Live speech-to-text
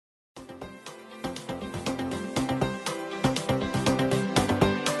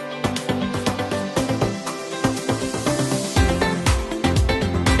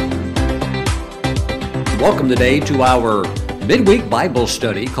Welcome today to our midweek Bible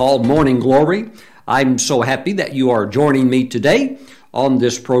study called Morning Glory. I'm so happy that you are joining me today on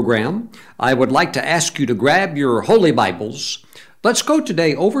this program. I would like to ask you to grab your Holy Bibles. Let's go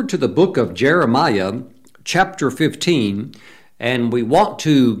today over to the book of Jeremiah, chapter 15, and we want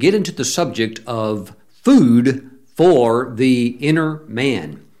to get into the subject of food for the inner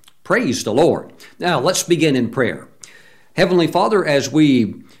man. Praise the Lord. Now, let's begin in prayer. Heavenly Father, as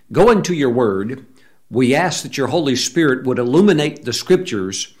we go into your word, we ask that your Holy Spirit would illuminate the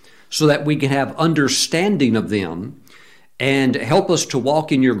Scriptures so that we can have understanding of them and help us to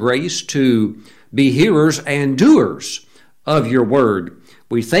walk in your grace, to be hearers and doers of your word.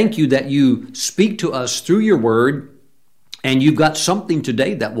 We thank you that you speak to us through your word, and you've got something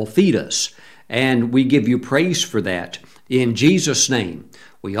today that will feed us, and we give you praise for that. In Jesus' name,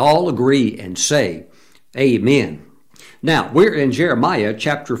 we all agree and say, Amen. Now, we're in Jeremiah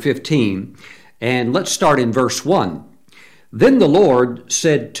chapter 15, and let's start in verse 1. Then the Lord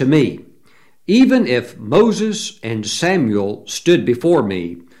said to me, even if Moses and Samuel stood before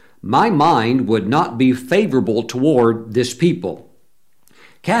me, my mind would not be favorable toward this people.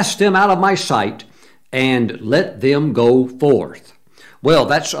 Cast them out of my sight and let them go forth. Well,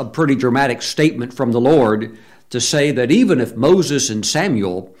 that's a pretty dramatic statement from the Lord to say that even if Moses and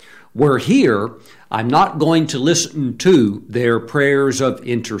Samuel were here, I'm not going to listen to their prayers of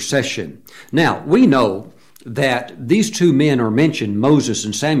intercession. Now, we know that these two men are mentioned, Moses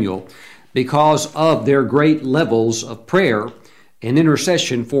and Samuel, because of their great levels of prayer and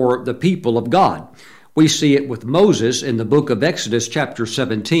intercession for the people of God. We see it with Moses in the book of Exodus, chapter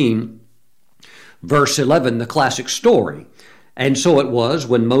 17, verse 11, the classic story. And so it was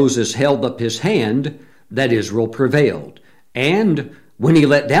when Moses held up his hand that Israel prevailed. And when he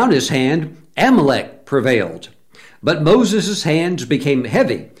let down his hand, Amalek prevailed. But Moses' hands became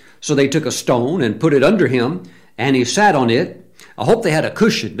heavy, so they took a stone and put it under him, and he sat on it. I hope they had a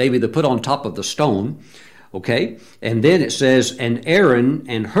cushion, maybe they put on top of the stone. Okay, and then it says, and Aaron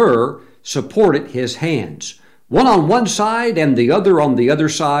and Hur supported his hands, one on one side and the other on the other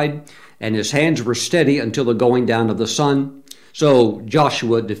side, and his hands were steady until the going down of the sun. So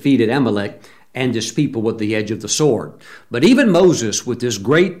Joshua defeated Amalek and his people with the edge of the sword. But even Moses, with this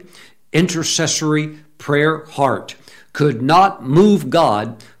great intercessory prayer heart, could not move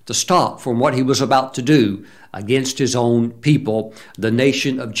God to stop from what he was about to do against his own people, the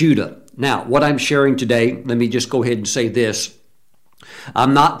nation of Judah. Now, what I'm sharing today, let me just go ahead and say this.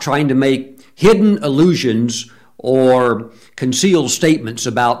 I'm not trying to make hidden allusions or concealed statements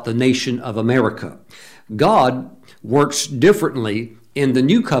about the nation of America. God works differently in the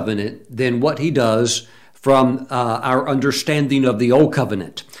new covenant than what he does from our understanding of the old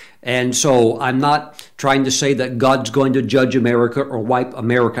covenant. And so I'm not trying to say that God's going to judge America or wipe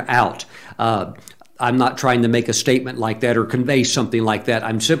America out. I'm not trying to make a statement like that or convey something like that.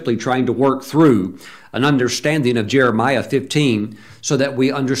 I'm simply trying to work through an understanding of Jeremiah 15 so that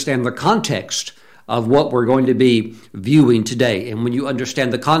we understand the context of what we're going to be viewing today. And when you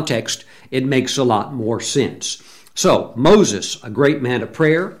understand the context, it makes a lot more sense. So Moses, a great man of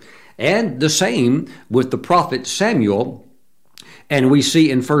prayer, and the same with the prophet Samuel. And we see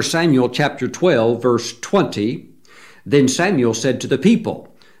in 1 Samuel chapter 12, verse 20, then Samuel said to the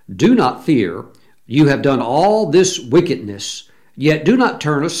people, do not fear. You have done all this wickedness, yet do not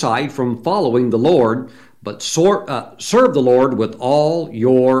turn aside from following the Lord, but serve the Lord with all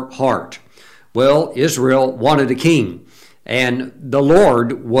your heart. Well, Israel wanted a king, and the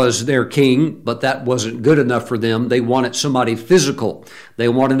Lord was their king, but that wasn't good enough for them. They wanted somebody physical. They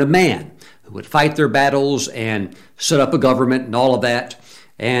wanted a man who would fight their battles and set up a government and all of that.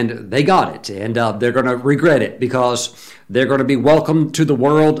 And they got it, and they're going to regret it because they're going to be welcomed to the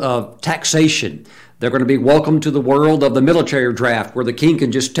world of taxation. They're going to be welcomed to the world of the military draft where the king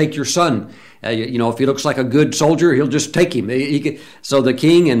can just take your son. If he looks like a good soldier, he'll just take him. So the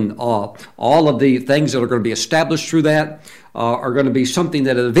king and all of the things that are going to be established through that are going to be something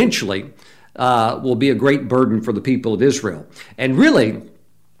that eventually will be a great burden for the people of Israel. And really,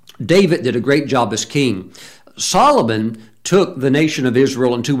 David did a great job as king. Solomon took the nation of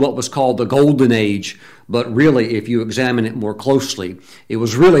Israel into what was called the Golden Age, but really, if you examine it more closely, it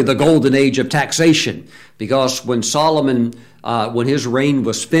was really the Golden Age of taxation, because when Solomon, when his reign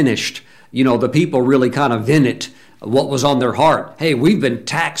was finished, the people really kind of vented what was on their heart. Hey, we've been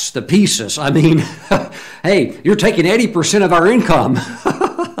taxed to pieces. I mean, hey, you're taking 80% of our income.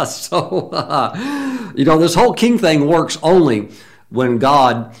 So, this whole king thing works only when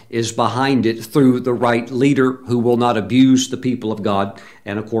God is behind it through the right leader who will not abuse the people of God.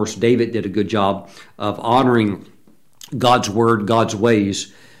 And of course, David did a good job of honoring God's word, God's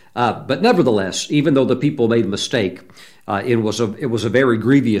ways, But nevertheless, even though the people made a mistake, it was a very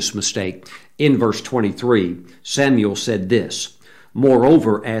grievous mistake. In verse 23, Samuel said this,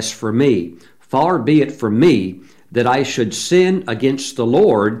 "Moreover, as for me, far be it from me that I should sin against the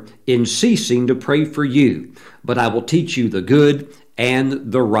Lord in ceasing to pray for you, but I will teach you the good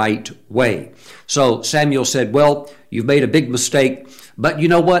and the right way." So Samuel said, well, you've made a big mistake, but you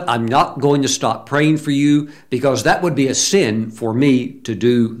know what? I'm not going to stop praying for you because that would be a sin for me to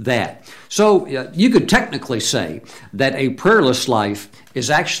do that. So you could technically say that a prayerless life is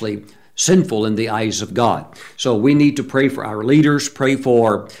actually sinful in the eyes of God. So we need to pray for our leaders, pray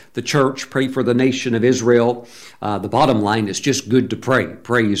for the church, pray for the nation of Israel. The bottom line is just good to pray.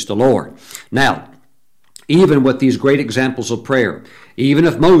 Praise the Lord. Now, even with these great examples of prayer, even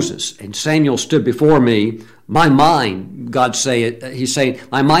if Moses and Samuel stood before me, my mind, he's saying,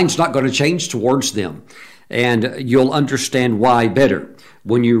 my mind's not going to change towards them. And you'll understand why better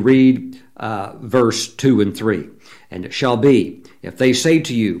when you read verse 2 and 3. "And it shall be, if they say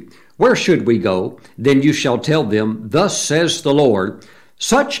to you, 'Where should we go?' then you shall tell them, 'Thus says the Lord,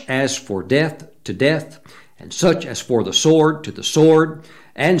 such as for death to death, and such as for the sword to the sword,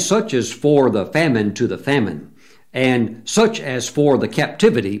 and such as for the famine to the famine, and such as for the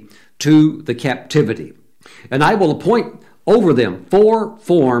captivity to the captivity. And I will appoint over them 4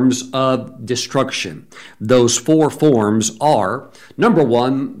 forms of destruction.'" Those 4 forms are, number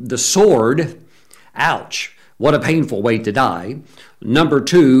 1, the sword. Ouch, what a painful way to die. Number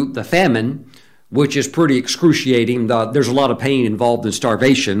 2, the famine, which is pretty excruciating. There's a lot of pain involved in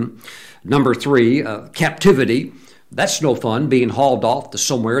starvation. Number 3, captivity. That's no fun, being hauled off to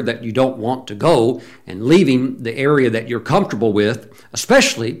somewhere that you don't want to go and leaving the area that you're comfortable with,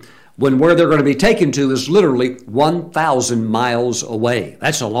 especially when where they're going to be taken to is literally 1,000 miles away.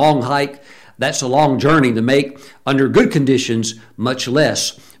 That's a long hike. That's a long journey to make under good conditions, much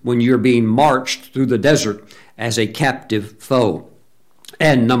less when you're being marched through the desert as a captive foe.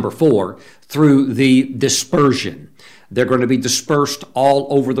 And number 4, through the dispersion. They're going to be dispersed all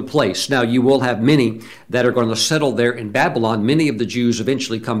over the place. Now, you will have many that are going to settle there in Babylon. Many of the Jews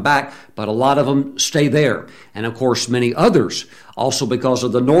eventually come back, but a lot of them stay there. And of course, many others, also because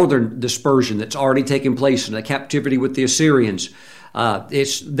of the northern dispersion that's already taken place in the captivity with the Assyrians.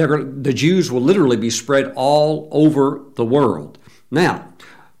 The Jews will literally be spread all over the world. Now,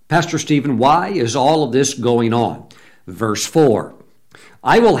 Pastor Stephen, why is all of this going on? Verse 4,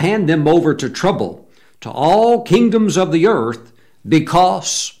 "I will hand them over to trouble, to all kingdoms of the earth,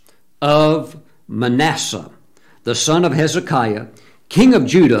 because of Manasseh, the son of Hezekiah, king of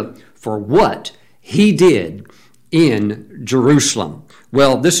Judah, for what he did in Jerusalem."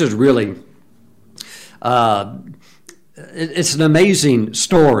 Well, this is really, it's an amazing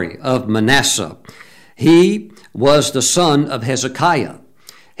story of Manasseh. He was the son of Hezekiah.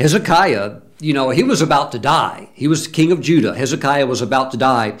 Hezekiah, he was about to die. He was the king of Judah. Hezekiah was about to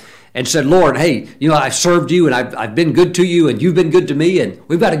die and said, "Lord, hey, I've served you and I've been good to you and you've been good to me and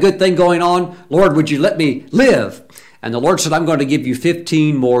we've got a good thing going on. Lord, would you let me live?" And the Lord said, "I'm going to give you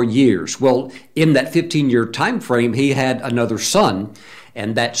 15 more years." Well, in that 15-year time frame, he had another son,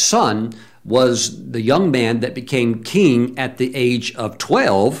 and that son was the young man that became king at the age of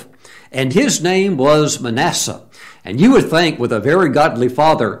 12, and his name was Manasseh. And you would think with a very godly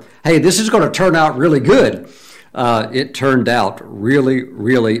father, hey, this is going to turn out really good. It turned out really,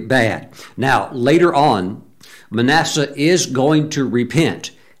 really bad. Now, later on, Manasseh is going to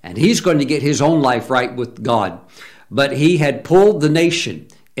repent, and he's going to get his own life right with God. But he had pulled the nation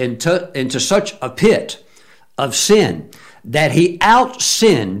into such a pit of sin that he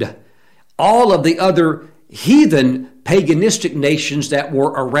out-sinned all of the other heathen paganistic nations that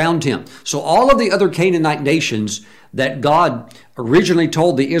were around him. So all of the other Canaanite nations that God originally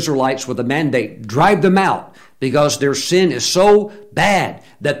told the Israelites with a mandate, drive them out, because their sin is so bad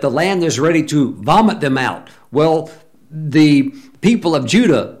that the land is ready to vomit them out. Well, the people of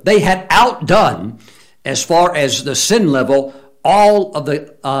Judah, they had outdone, as far as the sin level, all of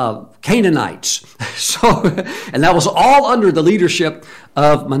the Canaanites. And that was all under the leadership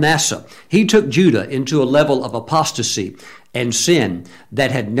of Manasseh. He took Judah into a level of apostasy and sin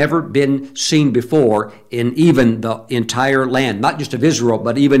that had never been seen before in even the entire land, not just of Israel,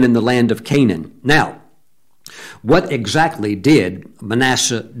 but even in the land of Canaan. Now, what exactly did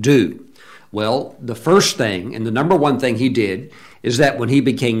Manasseh do? Well, the first thing, and the number one thing he did, is that when he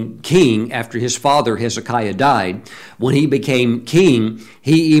became king after his father Hezekiah died, when he became king,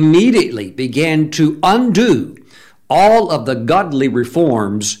 he immediately began to undo all of the godly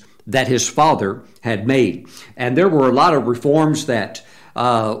reforms that his father had made. And there were a lot of reforms that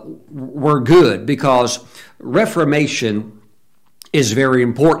were good, because Reformation is very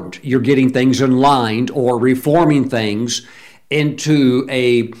important. You're getting things aligned or reforming things into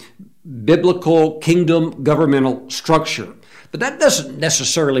a biblical kingdom governmental structure. But that doesn't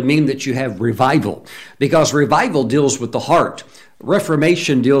necessarily mean that you have revival, because revival deals with the heart.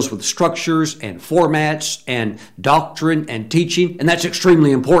 Reformation deals with structures and formats and doctrine and teaching, and that's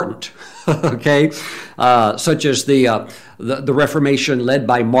extremely important. Okay, such as the Reformation led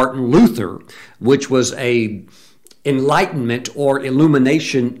by Martin Luther, which was a enlightenment or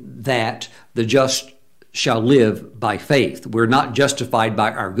illumination that the just shall live by faith. We're not justified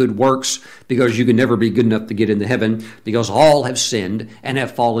by our good works, because you can never be good enough to get into heaven, because all have sinned and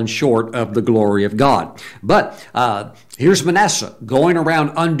have fallen short of the glory of God. But here's Manasseh going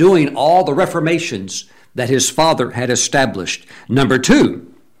around undoing all the reformations that his father had established. Number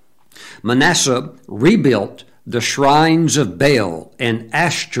two, Manasseh rebuilt the shrines of Baal and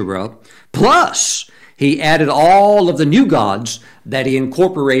Ashtoreth, plus he added all of the new gods that he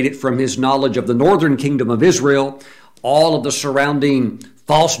incorporated from his knowledge of the northern kingdom of Israel, all of the surrounding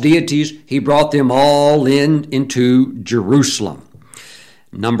false deities. He brought them all into Jerusalem.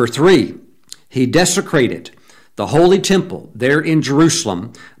 Number three, he desecrated the holy temple there in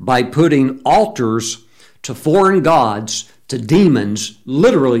Jerusalem by putting altars to foreign gods, to demons,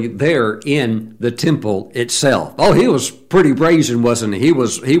 literally there in the temple itself. Oh, he was pretty brazen, wasn't he? He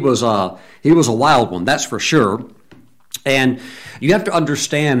was a wild one, that's for sure. And you have to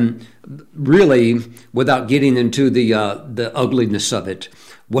understand, really, without getting into the ugliness of it,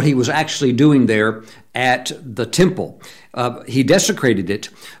 what he was actually doing there at the temple. He desecrated it,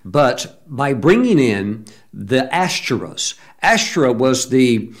 but by bringing in the Ashtoreths. Ashtoreth was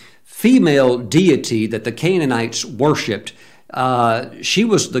the female deity that the Canaanites worshipped. She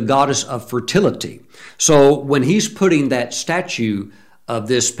was the goddess of fertility. So when he's putting that statue of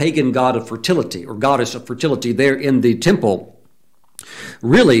this pagan god of fertility or goddess of fertility there in the temple,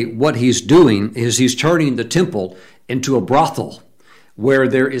 really what he's doing is he's turning the temple into a brothel where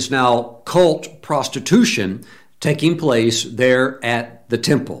there is now cult prostitution taking place there at the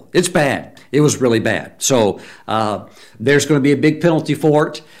temple. It's bad. It was really bad. So there's going to be a big penalty for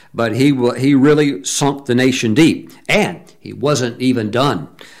it, but he really sunk the nation deep. And he wasn't even done.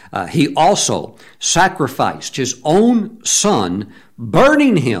 He also sacrificed his own son,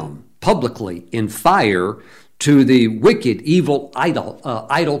 burning him publicly in fire to the wicked, evil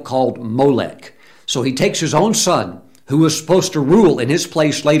idol called Molech. So he takes his own son, who was supposed to rule in his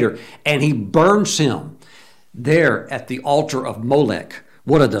place later, and he burns him there at the altar of Molech.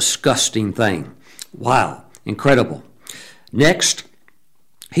 What a disgusting thing. Wow, incredible. Next,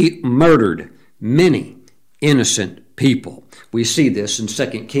 he murdered many innocent people. We see this in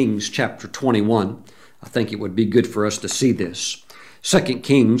 2 Kings chapter 21. I think it would be good for us to see this. 2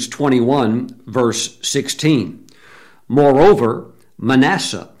 Kings 21, verse 16. Moreover,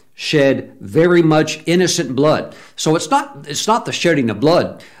 Manasseh shed very much innocent blood. So it's not the shedding of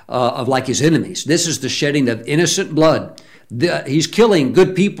blood of like his enemies. This is the shedding of innocent blood. He's killing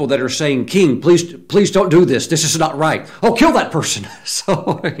good people that are saying, "King, please don't do this. This is not right." Oh, kill that person.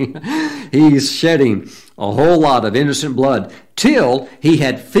 So he's shedding a whole lot of innocent blood till he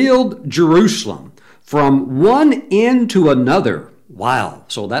had filled Jerusalem from one end to another. Wow.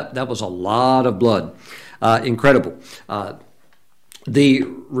 So that was a lot of blood. Incredible. The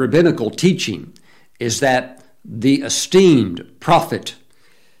rabbinical teaching is that the esteemed prophet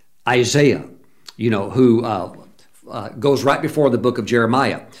Isaiah, who goes right before the book of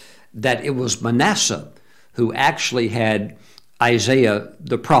Jeremiah, that it was Manasseh who actually had Isaiah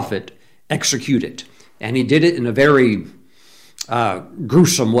the prophet executed. And he did it in a very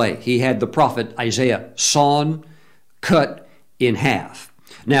gruesome way. He had the prophet Isaiah sawn, cut in half.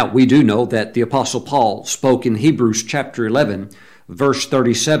 Now, we do know that the Apostle Paul spoke in Hebrews chapter 11, verse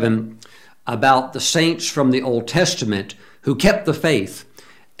 37, about the saints from the Old Testament who kept the faith.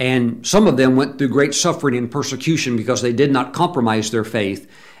 And some of them went through great suffering and persecution because they did not compromise their faith.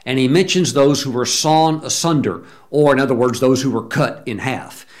 And he mentions those who were sawn asunder, or in other words, those who were cut in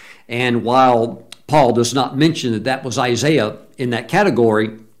half. And while Paul does not mention that was Isaiah in that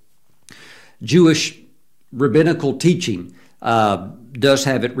category, Jewish rabbinical teaching does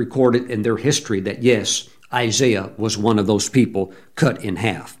have it recorded in their history that, yes, Isaiah was one of those people cut in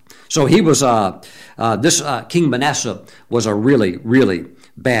half. So he was, King Manasseh was a really, really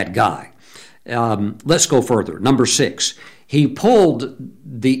bad guy. Let's go further. Number 6, he pulled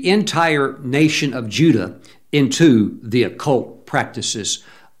the entire nation of Judah into the occult practices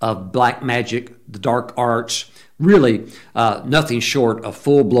of black magic, the dark arts, really nothing short of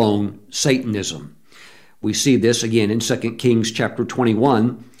full-blown Satanism. We see this again in 2 Kings chapter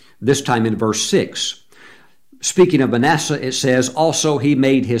 21, this time in verse 6. speaking of Manasseh, it says, also he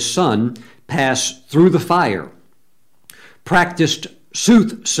made his son pass through the fire, practiced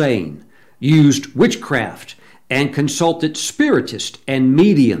soothsaying, used witchcraft, and consulted spiritists and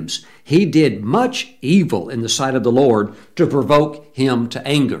mediums. He did much evil in the sight of the Lord to provoke him to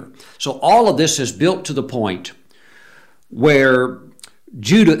anger. So all of this is built to the point where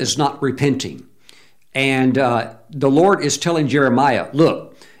Judah is not repenting. And the Lord is telling Jeremiah,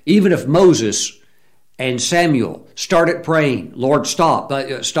 look, even if Moses and Samuel started praying, Lord, stop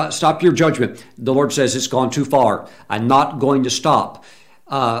your judgment. The Lord says it's gone too far. I'm not going to stop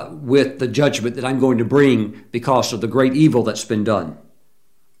with the judgment that I'm going to bring because of the great evil that's been done.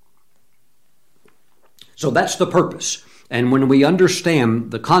 So that's the purpose. And when we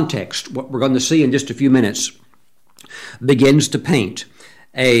understand the context, what we're going to see in just a few minutes begins to paint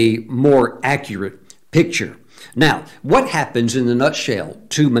a more accurate picture. Now, what happens in the nutshell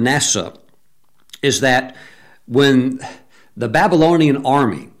to Manasseh is that when the Babylonian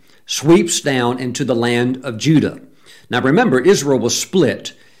army sweeps down into the land of Judah. Now remember, Israel was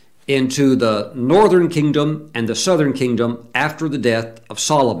split into the northern kingdom and the southern kingdom after the death of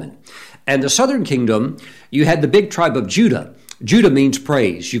Solomon. And the southern kingdom, you had the big tribe of Judah. Judah means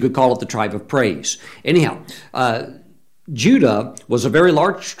praise. You could call it the tribe of praise. Anyhow, Judah was a very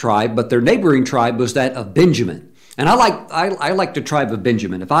large tribe, but their neighboring tribe was that of Benjamin. And I like the tribe of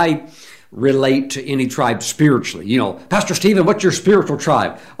Benjamin. If I relate to any tribe spiritually, Pastor Stephen, what's your spiritual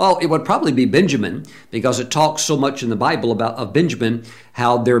tribe? Well, it would probably be Benjamin, because it talks so much in the Bible of Benjamin,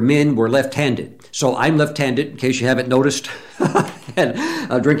 how their men were left-handed. So I'm left-handed, in case you haven't noticed,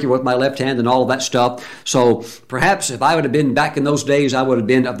 and drinking with my left hand and all of that stuff. So perhaps if I would have been back in those days, I would have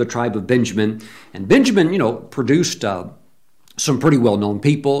been of the tribe of Benjamin. And Benjamin, produced some pretty well-known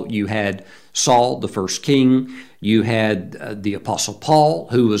people. You had Saul, the first king. You had the Apostle Paul,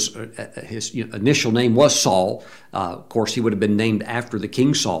 who was, his initial name was Saul. Of course, he would have been named after the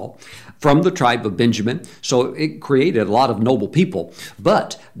King Saul, from the tribe of Benjamin. So it created a lot of noble people.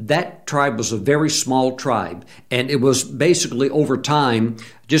 But that tribe was a very small tribe, and it was basically over time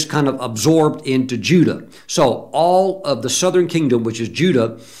just kind of absorbed into Judah. So all of the southern kingdom, which is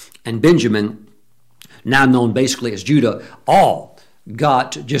Judah and Benjamin, now known basically as Judah, all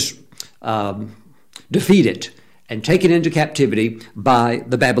got just defeated and taken into captivity by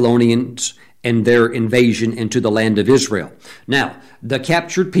the Babylonians and their invasion into the land of Israel. Now, the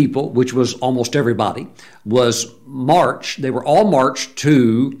captured people, which was almost everybody, was marched. They were all marched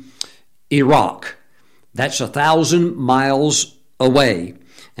to Iraq. That's 1,000 miles away.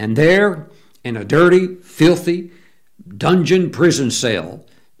 And there, in a dirty, filthy dungeon prison cell,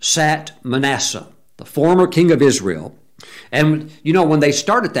 sat Manasseh, the former king of Israel. And, when they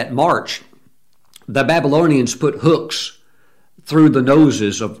started that march, the Babylonians put hooks through the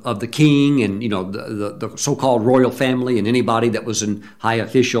noses of the king and, the so-called royal family and anybody that was in high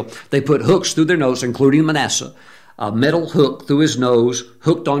official. They put hooks through their nose, including Manasseh, a metal hook through his nose,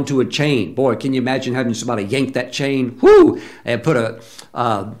 hooked onto a chain. Boy, can you imagine having somebody yank that chain? Whoo! And put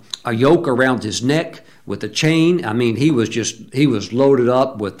a yoke around his neck with a chain. I mean, he was loaded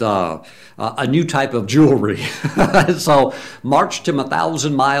up with a new type of jewelry. So marched him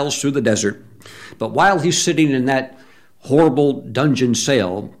 1,000 miles through the desert. But while he's sitting in that horrible dungeon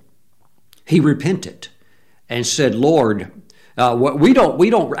cell, he repented and said, Lord, we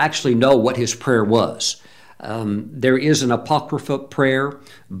don't actually know what his prayer was. There is an apocrypha prayer,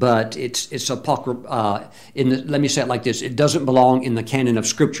 but it's apocrypha. Let me say it like this: it doesn't belong in the canon of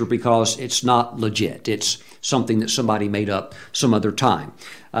Scripture because it's not legit. It's something that somebody made up some other time.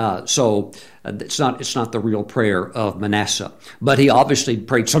 So it's not the real prayer of Manasseh. But he obviously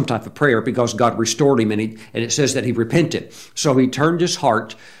prayed some type of prayer because God restored him, and it says that he repented. So he turned his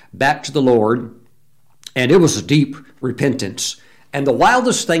heart back to the Lord, and it was a deep repentance. And the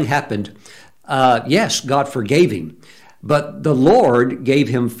wildest thing happened. Yes, God forgave him, but the Lord gave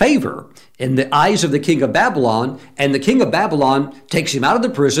him favor in the eyes of the king of Babylon, and the king of Babylon takes him out of the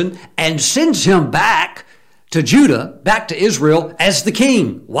prison and sends him back to Judah, back to Israel as the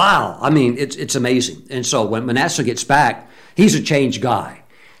king. Wow. I mean, it's amazing. And so when Manasseh gets back, he's a changed guy.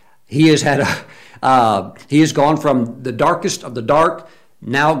 He has gone from the darkest of the dark.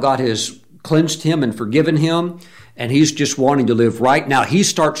 Now God has cleansed him and forgiven him. And he's just wanting to live right. Now he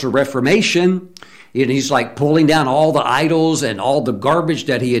starts a reformation, and he's like pulling down all the idols and all the garbage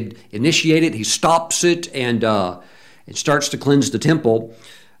that he had initiated. He stops it and it starts to cleanse the temple.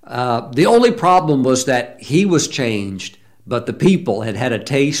 The only problem was that he was changed, but the people had had a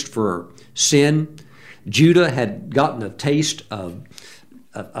taste for sin. Judah had gotten a taste of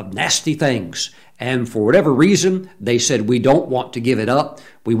of nasty things. And for whatever reason, they said, we don't want to give it up.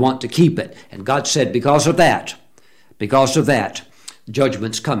 We want to keep it. And God said, because of that,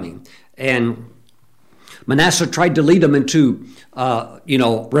 judgment's coming. And Manasseh tried to lead them into,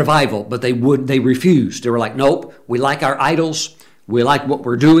 revival, but they refused. They were like, nope, we like our idols. We like what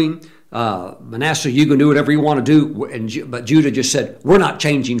we're doing. Manasseh, you can do whatever you want to do. But Judah just said, we're not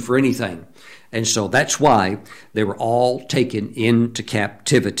changing for anything. And so that's why they were all taken into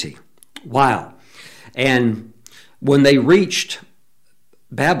captivity. Wow. And when they reached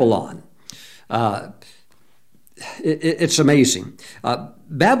Babylon, it's amazing.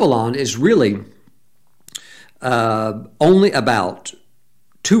 Babylon is really only about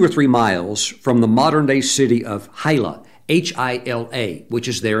 2 or 3 miles from the modern-day city of Hila, Hila, which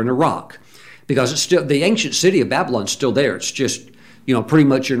is there in Iraq. Because it's still, the ancient city of Babylon is still there. It's just, pretty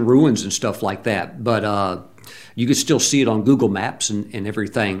much in ruins and stuff like that. But you can still see it on Google Maps and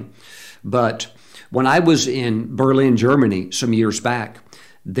everything. But when I was in Berlin, Germany, some years back,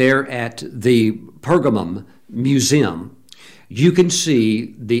 there at the Pergamum Museum, you can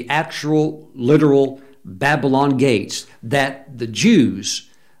see the actual, literal Babylon gates that the Jews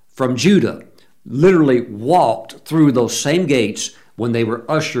from Judah literally walked through those same gates when they were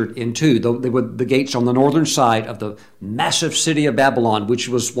ushered into. They were the gates on the northern side of the massive city of Babylon, which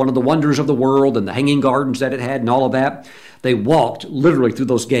was one of the wonders of the world, and the hanging gardens that it had and all of that. They walked literally through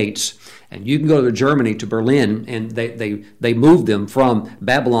those gates. And you can go to Germany, to Berlin, and they moved them from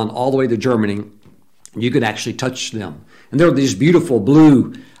Babylon all the way to Germany. You could actually touch them. And there are these beautiful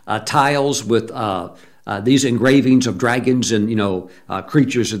blue tiles with these engravings of dragons and,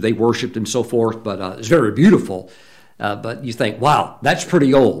 creatures that they worshipped and so forth. But it's very beautiful. But you think, wow, that's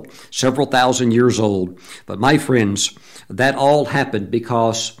pretty old, several thousand years old. But my friends, that all happened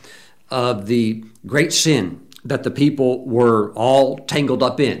because of the great sin that the people were all tangled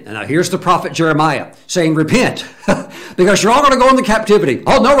up in. And now here's the prophet Jeremiah saying, repent, because you're all going to go into captivity.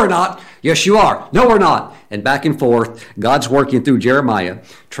 Oh, no, we're not. Yes, you are. No, we're not. And back and forth, God's working through Jeremiah,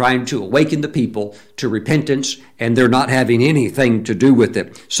 trying to awaken the people to repentance, and they're not having anything to do with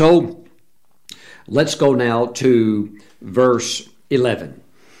it. So let's go now to verse 11.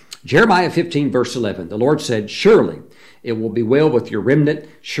 Jeremiah 15, verse 11. The Lord said, surely it will be well with your remnant.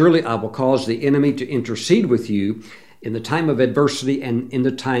 Surely I will cause the enemy to intercede with you in the time of adversity and in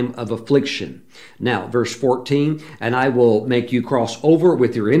the time of affliction. Now, verse 14, and I will make you cross over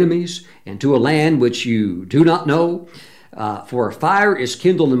with your enemies into a land which you do not know. For a fire is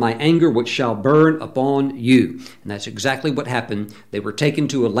kindled in my anger, which shall burn upon you. And that's exactly what happened. They were taken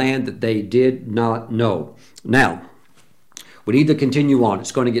to a land that they did not know. Now, we need to continue on.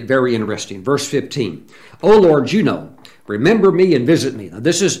 It's going to get very interesting. Verse 15, O Lord, remember me and visit me. Now,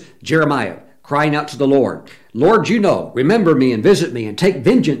 this is Jeremiah crying out to the Lord. Lord, remember me and visit me and take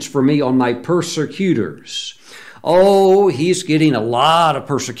vengeance for me on my persecutors. Oh, he's getting a lot of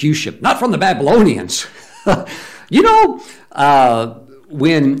persecution, not from the Babylonians.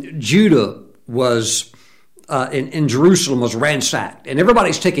 When Judah was in Jerusalem was ransacked and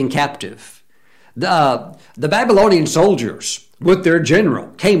everybody's taken captive, the Babylonian soldiers with their general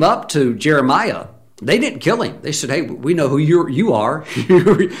came up to Jeremiah. They didn't kill him. They said, hey, we know who you are.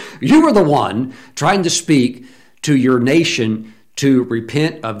 You were the one trying to speak to your nation to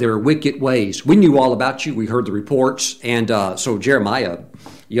repent of their wicked ways. We knew all about you. We heard the reports. And so Jeremiah,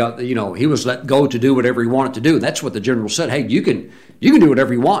 he was let go to do whatever he wanted to do. That's what the general said. Hey, you can do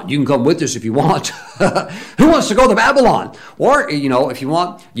whatever you want. You can come with us if you want. Who wants to go to Babylon? Or, if you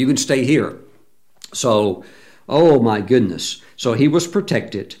want, you can stay here. So, oh my goodness. So he was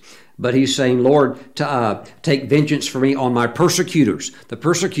protected. But he's saying, Lord, take vengeance for me on my persecutors. The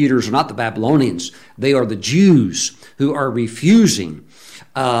persecutors are not the Babylonians. They are the Jews who are refusing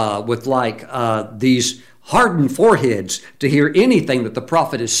with these hardened foreheads to hear anything that the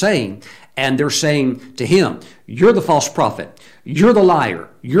prophet is saying. And they're saying to him, you're the false prophet. You're the liar.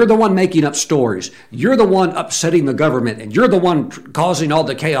 You're the one making up stories. You're the one upsetting the government. And you're the one causing all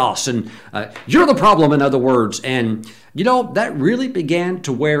the chaos. And you're the problem, in other words. And that really began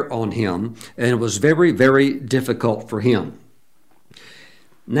to wear on him, and it was very, very difficult for him.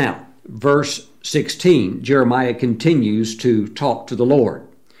 Now, verse 16, Jeremiah continues to talk to the Lord.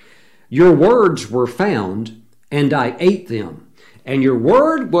 Your words were found, and I ate them, and your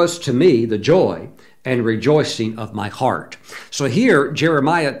word was to me the joy and rejoicing of my heart. So here,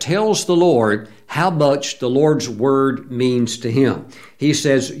 Jeremiah tells the Lord how much the Lord's word means to him. He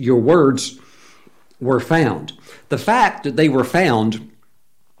says, your words were found. The fact that they were found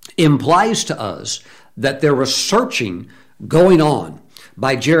implies to us that there was searching going on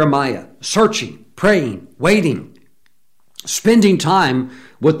by Jeremiah, searching, praying, waiting. spending time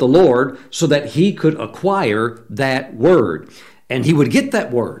with the Lord so that he could acquire that word. And he would get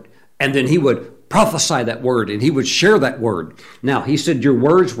that word, and then he would prophesy that word, and he would share that word. Now, he said, your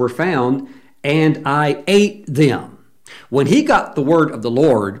words were found, and I ate them. When he got the word of the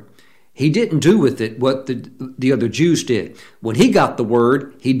Lord, he didn't do with it what the other Jews did. When he got the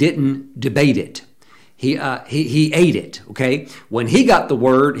word, he didn't debate it. He ate it, okay? When he got the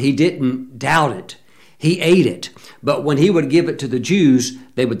word, he didn't doubt it. He ate it. But when he would give it to the Jews,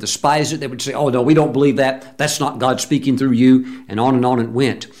 they would despise it. They would say, oh, no, we don't believe that. That's not God speaking through you. And on it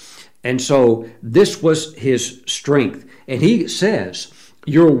went. And so this was his strength. And he says,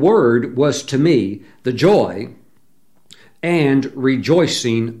 your word was to me the joy and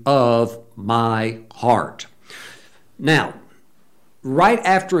rejoicing of my heart. Now, right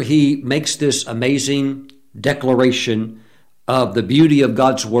after he makes this amazing declaration of the beauty of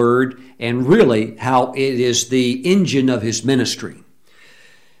God's word and really how it is the engine of his ministry,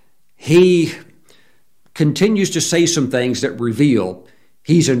 he continues to say some things that reveal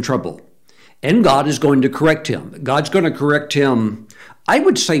he's in trouble. And God is going to correct him. God's going to correct him, I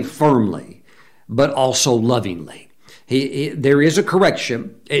would say firmly, but also lovingly. There is a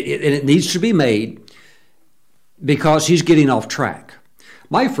correction, and it needs to be made because he's getting off track.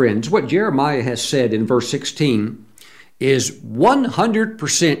 My friends, what Jeremiah has said in verse 16 is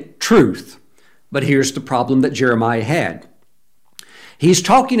 100% truth. But here's the problem that Jeremiah had. He's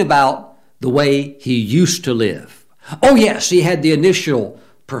talking about the way he used to live. Oh yes, he had the initial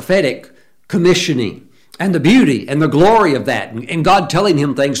prophetic commissioning and the beauty and the glory of that. And God telling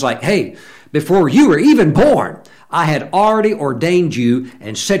him things like, hey, before you were even born, I had already ordained you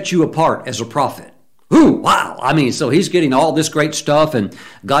and set you apart as a prophet. Ooh, wow. I mean, so he's getting all this great stuff, and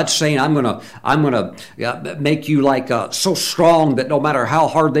God's saying, I'm gonna make you like so strong that no matter how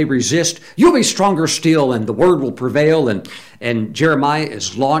hard they resist, you'll be stronger still, and the word will prevail. And Jeremiah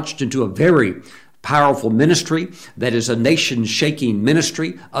is launched into a very powerful ministry that is a nation-shaking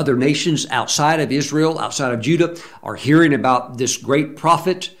ministry. Other nations outside of Israel, outside of Judah, are hearing about this great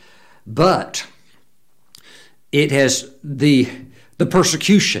prophet, but it has the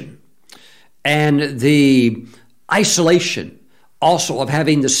persecution and the isolation also of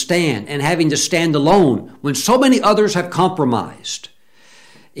having to stand and having to stand alone when so many others have compromised.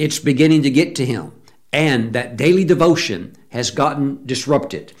 It's beginning to get to him, and that daily devotion has gotten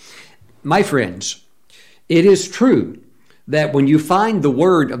disrupted. My friends, it is true that when you find the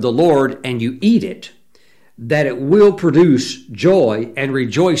word of the Lord and you eat it, that it will produce joy and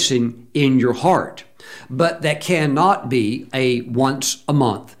rejoicing in your heart. But that cannot be a once a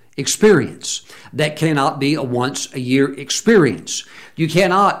month experience. That cannot be a once a year experience. You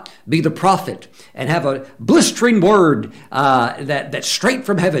cannot be the prophet and have a blistering word that's straight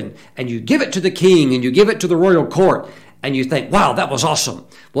from heaven, and you give it to the king and you give it to the royal court, and you think, wow, that was awesome.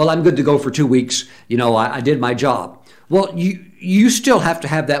 Well, I'm good to go for 2 weeks. You know, I did my job. Well, you still have to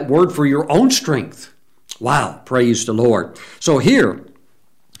have that word for your own strength. Wow, praise the Lord. So here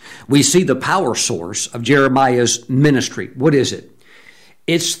we see the power source of Jeremiah's ministry. What is it?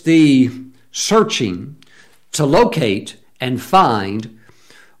 It's the searching to locate and find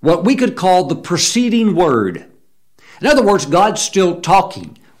what we could call the preceding word. In other words, God's still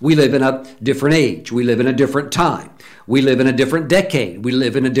talking. We live in a different age. We live in a different time. We live in a different decade. We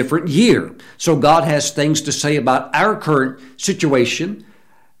live in a different year. So God has things to say about our current situation,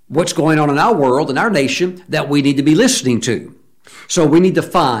 what's going on in our world, in our nation, that we need to be listening to. So we need to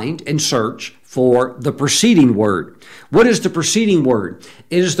find and search for the preceding word. What is the preceding word?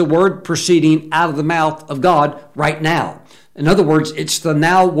 It is the word proceeding out of the mouth of God right now. In other words, it's the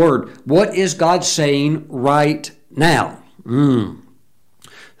now word. What is God saying right now?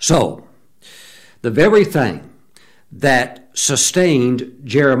 So, the very thing that sustained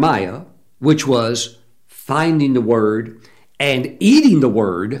Jeremiah, which was finding the word and eating the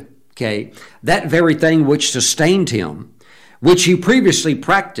word, okay, that very thing which sustained him, which he previously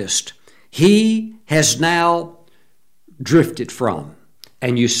practiced, he has now drifted from.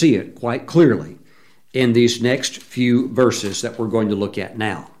 And you see it quite clearly in these next few verses that we're going to look at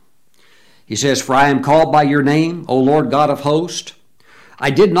now. He says, for I am called by your name, O Lord God of hosts. I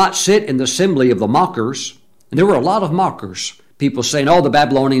did not sit in the assembly of the mockers. And there were a lot of mockers. People saying, oh, the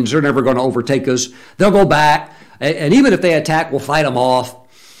Babylonians, they're never going to overtake us. They'll go back. And even if they attack, we'll fight them off.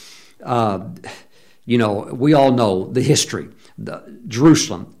 We all know the history.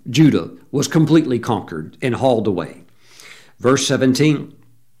 Jerusalem, Judah, was completely conquered and hauled away. Verse 17,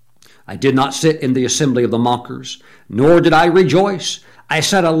 I did not sit in the assembly of the mockers, nor did I rejoice. I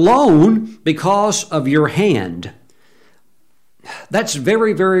sat alone because of your hand. That's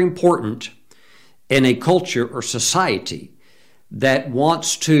very, very important in a culture or society that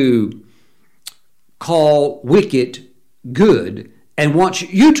wants to call wicked good and wants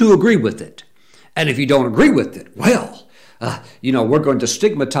you to agree with it. And if you don't agree with it, well, we're going to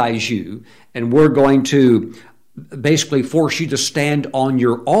stigmatize you and we're going to basically force you to stand on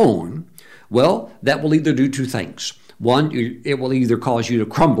your own. Well, that will either do two things. One, it will either cause you to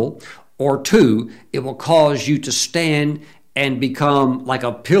crumble, or two, it will cause you to stand and become like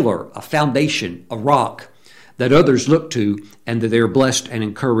a pillar, a foundation, a rock that others look to and that they're blessed and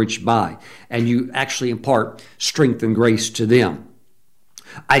encouraged by. And you actually impart strength and grace to them.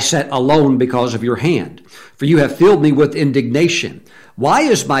 I sat alone because of your hand, for you have filled me with indignation. Why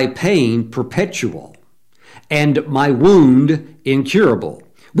is my pain perpetual and my wound incurable,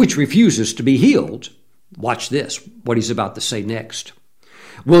 which refuses to be healed? Watch this, what he's about to say next.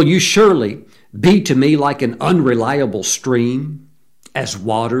 Will you surely be to me like an unreliable stream, as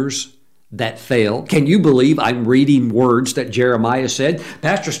waters that fail? Can you believe I'm reading words that Jeremiah said?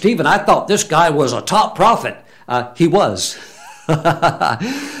 Pastor Stephen, I thought this guy was a top prophet. He was.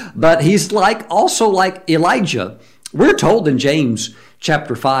 But he's also like Elijah. We're told in James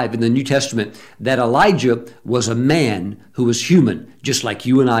chapter 5 in the New Testament that Elijah was a man who was human, just like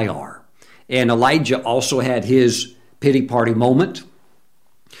you and I are. And Elijah also had his pity party moment.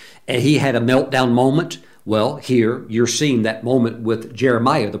 And he had a meltdown moment. Well, here you're seeing that moment with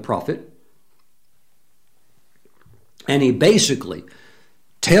Jeremiah the prophet. And he basically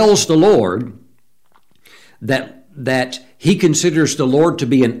tells the Lord that he considers the Lord to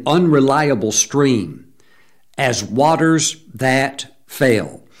be an unreliable stream, as waters that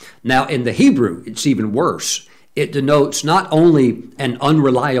fail. Now, in the Hebrew, it's even worse. It denotes not only an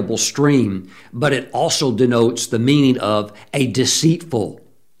unreliable stream, but it also denotes the meaning of a deceitful,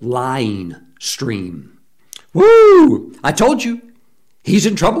 lying stream. Woo! I told you, he's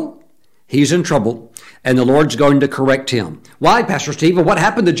in trouble. He's in trouble, and the Lord's going to correct him. Why, Pastor Stephen? What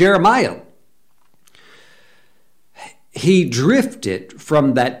happened to Jeremiah? He drifted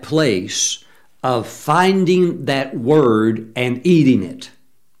from that place of finding that word and eating it.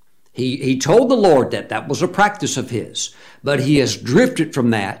 He told the Lord that was a practice of his, but he has drifted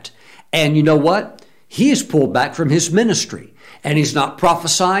from that. And you know what? He is pulled back from his ministry, and he's not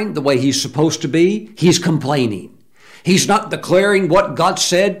prophesying the way he's supposed to be. He's complaining. He's not declaring what God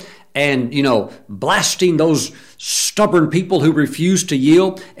said and, blasting those stubborn people who refuse to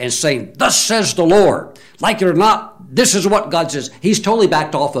yield and saying, thus says the Lord. Like it or not, this is what God says. He's totally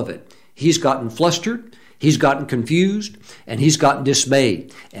backed off of it. He's gotten flustered. He's gotten confused, and he's gotten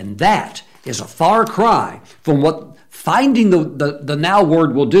dismayed. And that is a far cry from what finding the now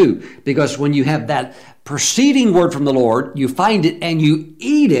word will do. Because when you have that preceding word from the Lord, you find it and you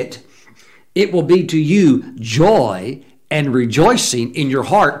eat it, it will be to you joy and rejoicing in your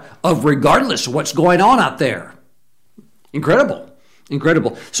heart of regardless of what's going on out there. Incredible.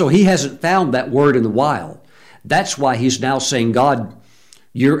 Incredible. So he hasn't found that word in the wild. That's why he's now saying, God,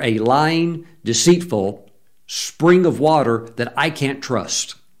 you're a lying, deceitful spring of water that I can't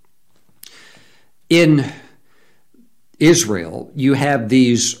trust. In Israel, you have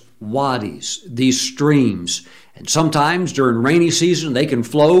these wadis, these streams, and sometimes during rainy season they can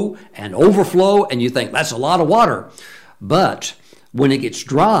flow and overflow, and you think that's a lot of water. But when it gets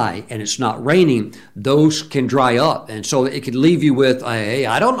dry and it's not raining, those can dry up, and so it could leave you with, hey,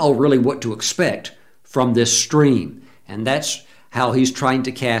 I don't know really what to expect from this stream. And that's how he's trying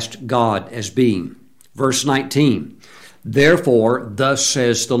to cast God as being. Verse 19, therefore, thus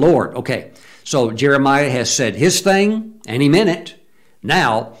says the Lord. Okay, so Jeremiah has said his thing, and he meant it.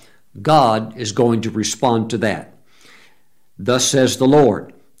 Now, God is going to respond to that. Thus says the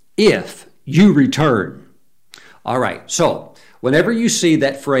Lord, if you return. All right, so whenever you see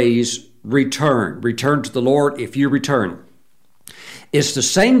that phrase, return to the Lord, if you return, it's the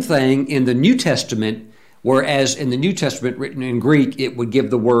same thing in the New Testament. Whereas in the New Testament, written in Greek, it would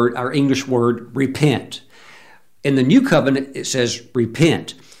give the word, our English word, repent. In the New Covenant, it says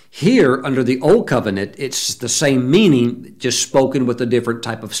repent. Here, under the Old Covenant, it's the same meaning, just spoken with a different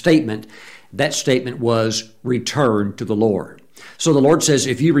type of statement. That statement was return to the Lord. So the Lord says,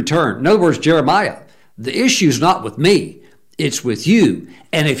 if you return, in other words, Jeremiah, the issue's not with me, it's with you.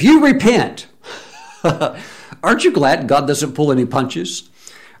 And if you repent, aren't you glad God doesn't pull any punches?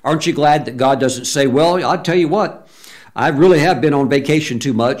 Aren't you glad that God doesn't say, well, I'll tell you what, I really have been on vacation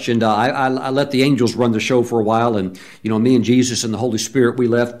too much, and I let the angels run the show for a while, and, me and Jesus and the Holy Spirit, we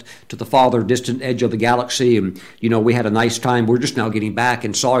left to the farther distant edge of the galaxy, and, we had a nice time. We're just now getting back,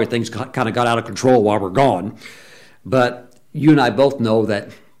 and sorry, things kind of got out of control while we're gone. But you and I both know that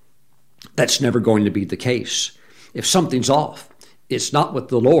that's never going to be the case. If something's off, it's not with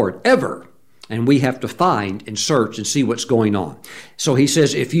the Lord, ever. And we have to find and search and see what's going on. So he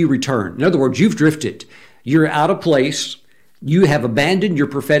says, if you return, in other words, you've drifted, you're out of place, you have abandoned your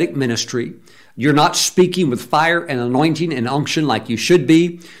prophetic ministry, you're not speaking with fire and anointing and unction like you should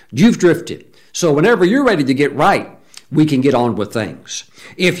be, you've drifted. So whenever you're ready to get right, we can get on with things.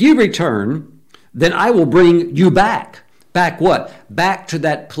 If you return, then I will bring you back. Back what? Back to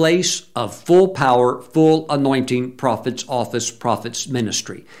that place of full power, full anointing, prophet's office, prophet's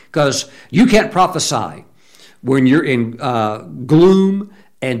ministry. Because you can't prophesy when you're in gloom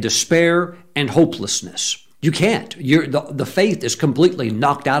and despair and hopelessness. You can't. The faith is completely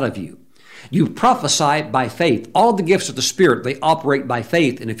knocked out of you. You prophesy by faith. All the gifts of the Spirit, they operate by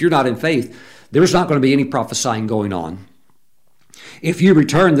faith. And if you're not in faith, there's not going to be any prophesying going on. If you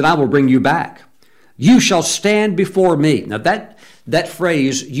return, then I will bring you back. You shall stand before me. Now that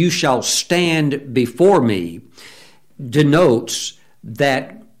phrase, you shall stand before me, denotes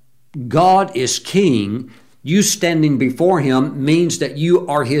that God is king. You standing before him means that you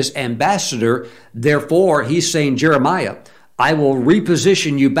are his ambassador. Therefore, he's saying, Jeremiah, I will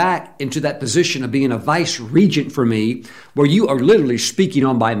reposition you back into that position of being a vice regent for me, where you are literally speaking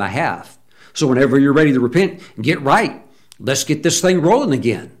on my behalf. So whenever you're ready to repent, get right. Let's get this thing rolling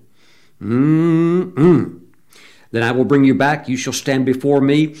again. Then I will bring you back. You shall stand before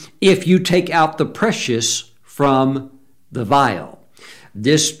me if you take out the precious from the vial.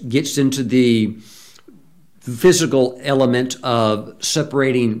 This gets into the physical element of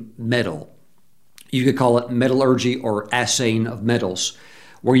separating metal. You could call it metallurgy or assaying of metals,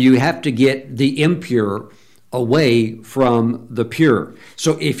 where you have to get the impure away from the pure.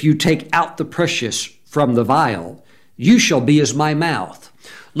 So if you take out the precious from the vial, you shall be as my mouth.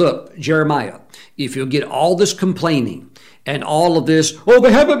 Look, Jeremiah, if you get all this complaining and all of this, oh,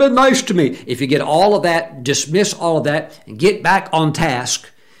 they haven't been nice to me. If you get all of that, dismiss all of that, and get back on task,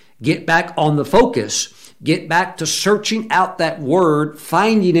 get back on the focus, get back to searching out that word,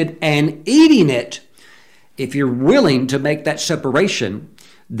 finding it and eating it. If you're willing to make that separation,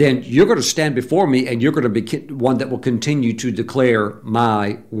 then you're going to stand before me and you're going to be one that will continue to declare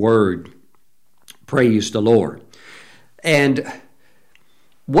my word. Praise the Lord. And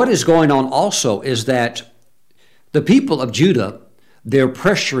what is going on also is that the people of Judah, they're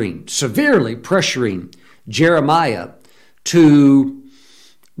severely pressuring Jeremiah to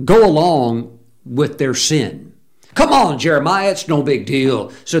go along with their sin. Come on, Jeremiah, it's no big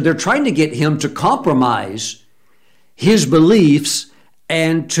deal. So they're trying to get him to compromise his beliefs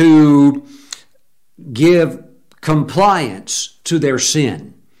and to give compliance to their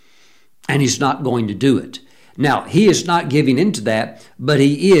sin. And he's not going to do it. Now, he is not giving into that, but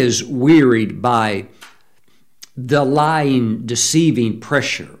he is wearied by the lying, deceiving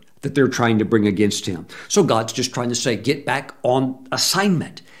pressure that they're trying to bring against him. So God's just trying to say, get back on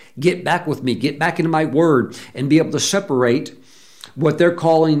assignment. Get back with me. Get back into my word and be able to separate what they're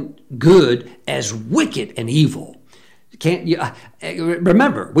calling good as wicked and evil. Can't you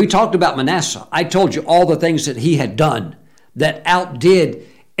remember, we talked about Manasseh. I told you all the things that he had done that outdid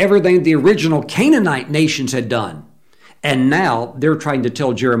everything the original Canaanite nations had done. And now they're trying to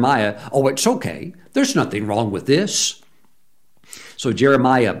tell Jeremiah, oh, it's okay. There's nothing wrong with this. So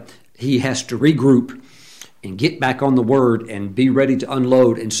Jeremiah, he has to regroup and get back on the word and be ready to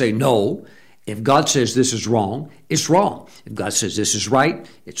unload and say, no, if God says this is wrong, it's wrong. If God says this is right,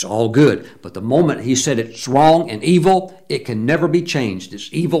 it's all good. But the moment he said it's wrong and evil, it can never be changed. It's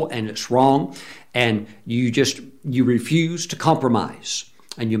evil and it's wrong. And you refuse to compromise.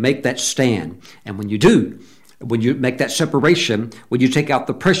 And you make that stand. And when you do, when you make that separation, when you take out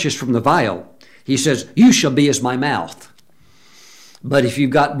the precious from the vial, he says, you shall be as my mouth. But if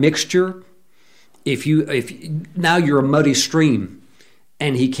you've got mixture, if now you're a muddy stream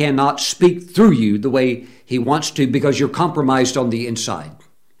and he cannot speak through you the way he wants to because you're compromised on the inside.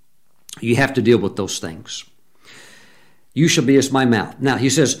 You have to deal with those things. You shall be as my mouth. Now he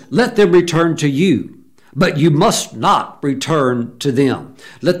says, let them return to you. But you must not return to them.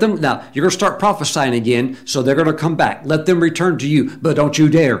 Let them, now you're going to start prophesying again, so they're going to come back. Let them return to you, but don't you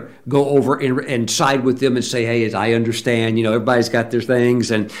dare go over and side with them and say, hey, I understand, everybody's got their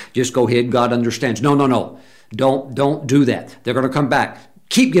things and just go ahead, God understands. No. Don't do that. They're going to come back.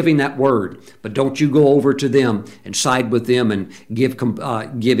 Keep giving that word, but don't you go over to them and side with them and give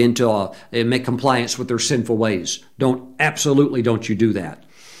into and make compliance with their sinful ways. Absolutely don't you do that.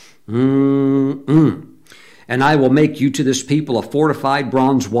 And I will make you to this people a fortified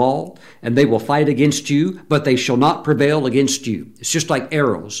bronze wall, and they will fight against you, but they shall not prevail against you. It's just like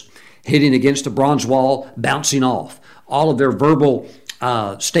arrows hitting against a bronze wall, bouncing off. All of their verbal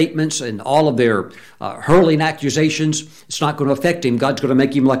statements and all of their hurling accusations, it's not going to affect him. God's going to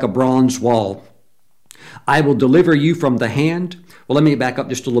make him like a bronze wall. I will deliver you from the hand. Well, let me back up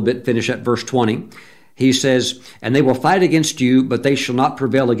just a little bit, finish at verse 20. He says, and they will fight against you, but they shall not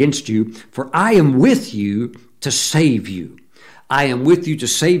prevail against you, for I am with you to save you. I am with you to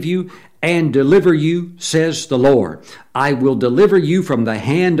save you and deliver you, says the Lord. I will deliver you from the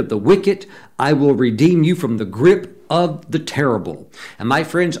hand of the wicked. I will redeem you from the grip of the terrible. And my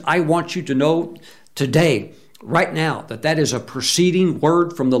friends, I want you to know today, right now, that is a preceding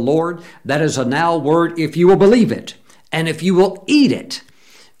word from the Lord. That is a now word if you will believe it, and if you will eat it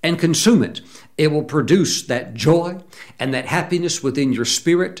and consume it. It will produce that joy and that happiness within your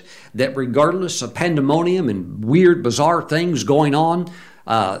spirit, that regardless of pandemonium and weird, bizarre things going on,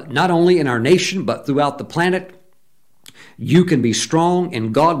 not only in our nation, but throughout the planet, you can be strong,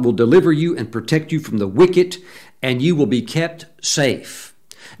 and God will deliver you and protect you from the wicked, and you will be kept safe.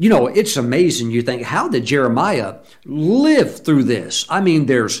 You know, it's amazing. You think, how did Jeremiah live through this? I mean,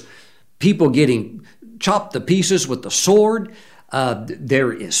 there's people getting chopped to pieces with the sword.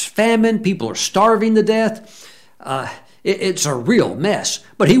 There is famine. People are starving to death. It's a real mess.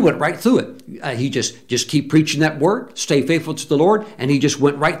 But he went right through it. He just keep preaching that word, stay faithful to the Lord, and he just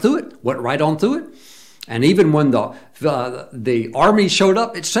went right through it, went right on through it. And even when the army showed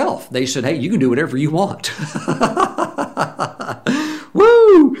up itself, they said, hey, you can do whatever you want.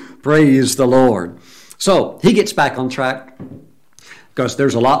 Woo! Praise the Lord. So he gets back on track, because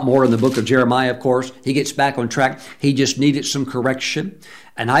there's a lot more in the book of Jeremiah, of course. He gets back on track. He just needed some correction.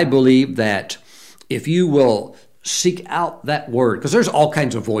 And I believe that if you will seek out that word, because there's all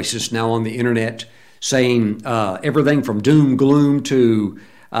kinds of voices now on the internet saying everything from doom, gloom to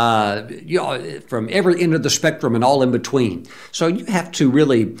from every end of the spectrum and all in between. So you have to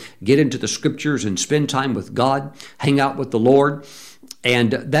really get into the scriptures and spend time with God, hang out with the Lord,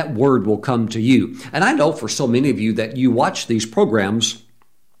 and that word will come to you. And I know for so many of you that you watch these programs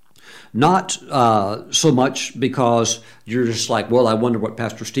not so much because you're just like, well, I wonder what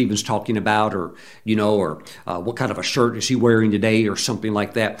Pastor Stephen's talking about, or what kind of a shirt is he wearing today, or something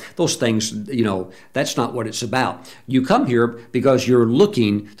like that. Those things, that's not what it's about. You come here because you're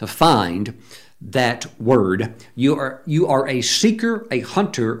looking to find that word. You are a seeker, a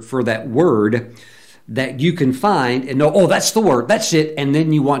hunter for that word that you can find and know, oh, that's the word, that's it, and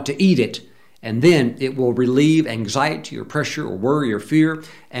then you want to eat it. And then it will relieve anxiety or pressure or worry or fear,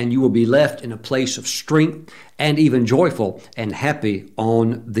 and you will be left in a place of strength and even joyful and happy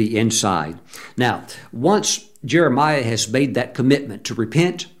on the inside. Now, once Jeremiah has made that commitment to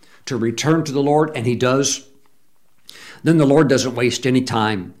repent, to return to the Lord, and he does, then the Lord doesn't waste any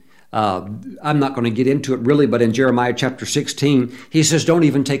time. I'm not going to get into it really, but in Jeremiah chapter 16, he says, don't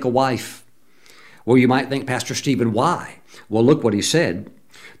even take a wife. Well, you might think, Pastor Stephen, why? Well, look what he said.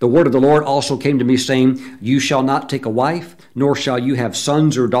 The word of the Lord also came to me, saying, you shall not take a wife, nor shall you have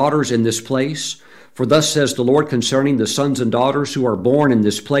sons or daughters in this place. For thus says the Lord concerning the sons and daughters who are born in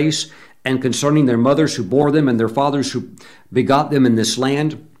this place, and concerning their mothers who bore them, and their fathers who begot them in this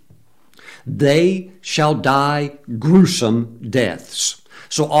land, they shall die gruesome deaths.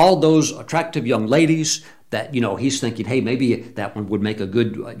 So all those attractive young ladies that, he's thinking, hey, maybe that one would make a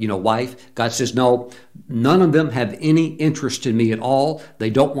good, wife. God says, no, none of them have any interest in me at all. They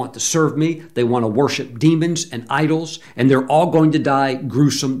don't want to serve me. They want to worship demons and idols, and they're all going to die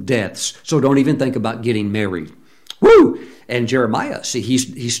gruesome deaths. So don't even think about getting married. Woo! And Jeremiah, see,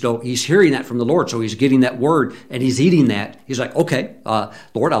 he's hearing that from the Lord, so he's getting that word, and he's eating that. He's like, okay,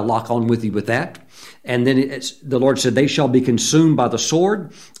 Lord, I'll lock on with you with that. And then the Lord said, they shall be consumed by the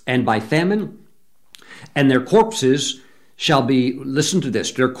sword and by famine, and their corpses shall be, listen to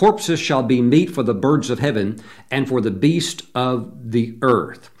this, their corpses shall be meat for the birds of heaven and for the beast of the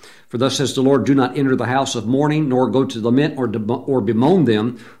earth. For thus says the Lord, do not enter the house of mourning, nor go to lament or bemoan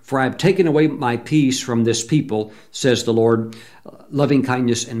them, for I have taken away my peace from this people, says the Lord, loving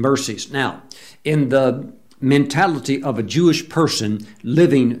kindness and mercies. Now, in the mentality of a Jewish person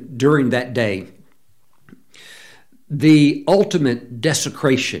living during that day, the ultimate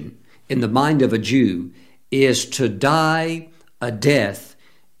desecration in the mind of a Jew is to die a death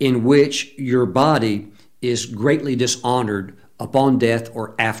in which your body is greatly dishonored upon death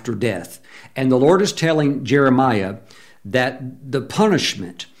or after death. And the Lord is telling Jeremiah that the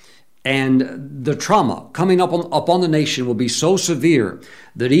punishment and the trauma coming upon the nation will be so severe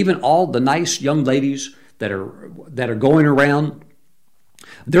that even all the nice young ladies that are going around,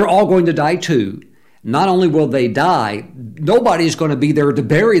 they're all going to die too. Not only will they die, nobody's going to be there to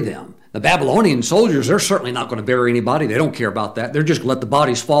bury them. The Babylonian soldiers, they're certainly not going to bury anybody. They don't care about that. They're just going to let the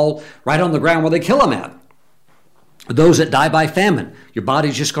bodies fall right on the ground where they kill them at. Those that die by famine, your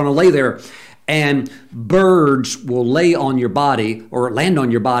body's just going to lay there, and birds will lay on your body or land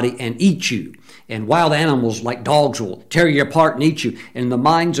on your body and eat you. And wild animals like dogs will tear you apart and eat you. In the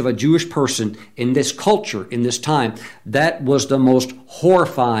minds of a Jewish person in this culture, in this time, that was the most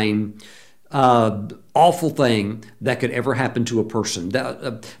horrifying, awful thing that could ever happen to a person.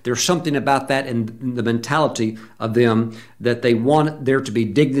 There's something about that in the mentality of them that they want there to be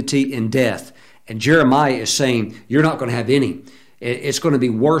dignity in death. And Jeremiah is saying, you're not going to have any. It's going to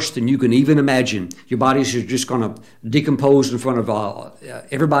be worse than you can even imagine. Your bodies are just going to decompose in front of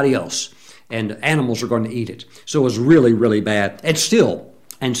everybody else, and animals are going to eat it. So it was really, really bad. And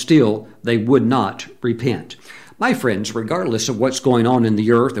still, they would not repent. My friends, regardless of what's going on in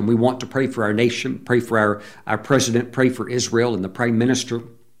the earth, and we want to pray for our nation, pray for our president, pray for Israel and the prime minister,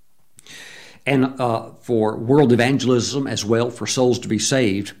 and for world evangelism as well, for souls to be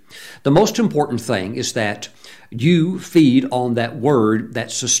saved, the most important thing is that you feed on that word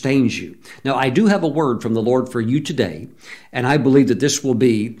that sustains you. Now, I do have a word from the Lord for you today, and I believe that this will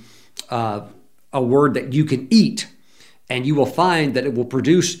be a word that you can eat, and you will find that it will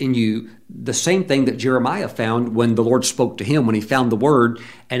produce in you the same thing that Jeremiah found when the Lord spoke to him, when he found the word,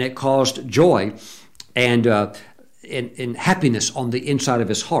 and it caused joy and happiness on the inside of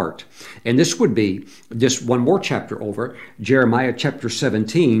his heart. And this would be just one more chapter over, Jeremiah chapter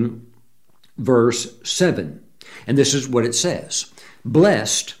 17, verse 7. And this is what it says.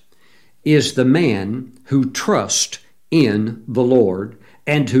 Blessed is the man who trusts in the Lord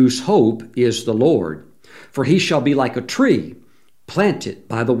and whose hope is the Lord. For he shall be like a tree planted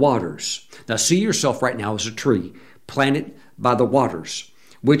by the waters. Now see yourself right now as a tree planted by the waters,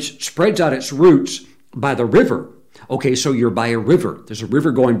 which spreads out its roots by the river. Okay, so you're by a river. There's a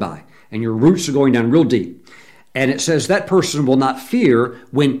river going by, and your roots are going down real deep. And it says that person will not fear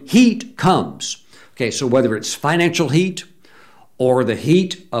when heat comes. Okay, so whether it's financial heat or the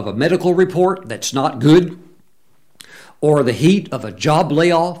heat of a medical report that's not good, or the heat of a job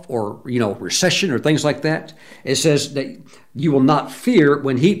layoff or, recession or things like that, it says that you will not fear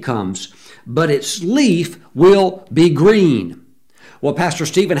when heat comes, but its leaf will be green. Well, Pastor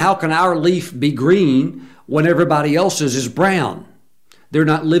Stephen, how can our leaf be green when everybody else's is brown? They're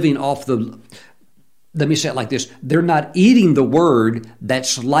not living off let me say it like this. They're not eating the word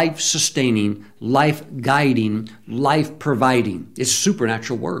that's life-sustaining, life-guiding, life-providing. It's a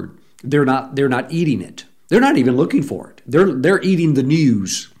supernatural word. They're not eating it. They're not even looking for it. They're eating the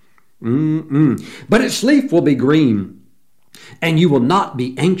news. But its leaf will be green, and you will not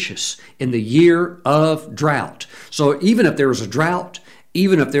be anxious in the year of drought. So even if there is a drought,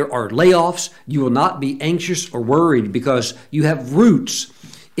 even if there are layoffs, you will not be anxious or worried because you have roots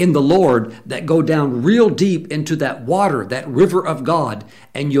in the Lord that go down real deep into that water, that river of God,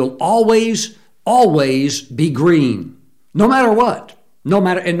 and you'll always, always be green, no matter what, no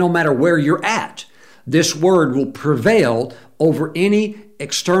matter where you're at. This word will prevail over any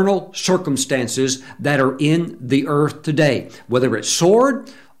external circumstances that are in the earth today, whether it's sword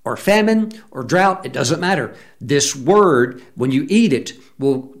or famine or drought, it doesn't matter. This word, when you eat it,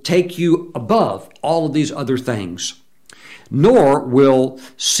 will take you above all of these other things. Nor will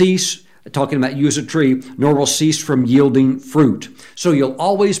cease, talking about you as a tree, nor will cease from yielding fruit. So you'll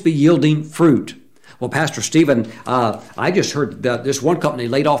always be yielding fruit. Well, Pastor Stephen, I just heard that this one company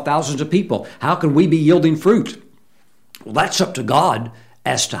laid off thousands of people. How can we be yielding fruit? Well, that's up to God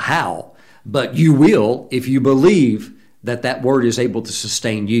as to how, but you will if you believe that word is able to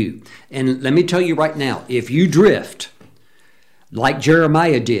sustain you. And let me tell you right now, if you drift, like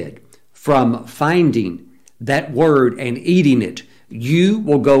Jeremiah did, from finding that word and eating it, you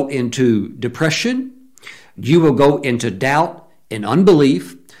will go into depression, you will go into doubt and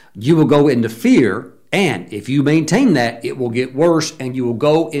unbelief, you will go into fear, and if you maintain that, it will get worse and you will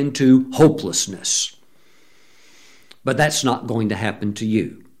go into hopelessness. But that's not going to happen to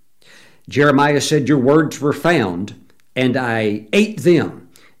you. Jeremiah said, your words were found, and I ate them,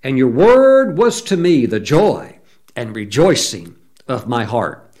 and your word was to me the joy and rejoicing of my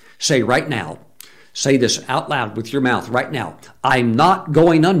heart. Say right now, say this out loud with your mouth right now. I'm not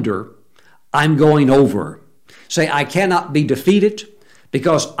going under, I'm going over. Say, I cannot be defeated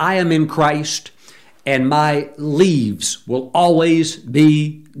because I am in Christ and my leaves will always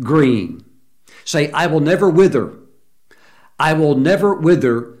be green. Say, I will never wither. I will never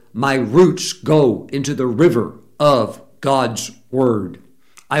wither. My roots go into the river of God's word.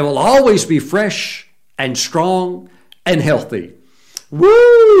 I will always be fresh and strong and healthy.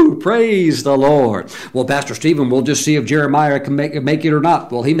 Woo! Praise the Lord. Well, Pastor Stephen, we'll just see if Jeremiah can make it or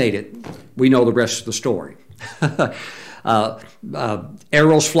not. Well, he made it. We know the rest of the story.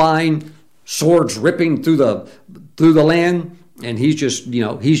 Arrows flying, swords ripping through through the land, and he's just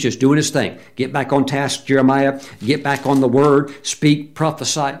doing his thing. Get back on task, Jeremiah. Get back on the word. Speak,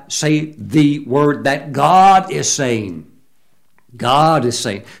 prophesy, say the word that God is saying. God is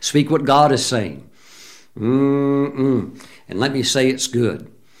saying. Speak what God is saying. And let me say it's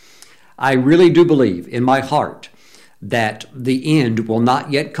good. I really do believe in my heart that the end will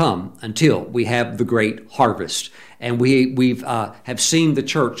not yet come until we have the great harvest. And we've have seen the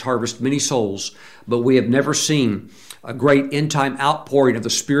church harvest many souls, but we have never seen a great end-time outpouring of the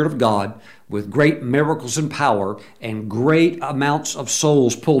Spirit of God with great miracles and power and great amounts of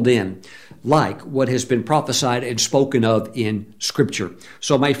souls pulled in, like what has been prophesied and spoken of in Scripture.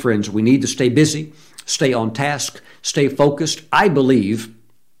 So, my friends, we need to stay busy, stay on task, stay focused. I believe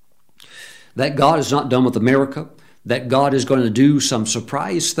that God is not done with America, that God is going to do some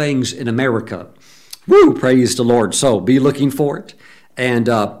surprise things in America. Woo! Praise the Lord. So be looking for it, and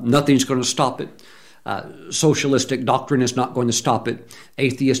nothing's going to stop it. Socialistic doctrine is not going to stop it.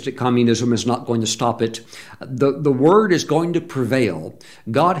 Atheistic communism is not going to stop it. The word is going to prevail.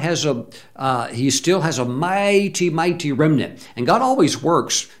 God has He still has a mighty, mighty remnant, and God always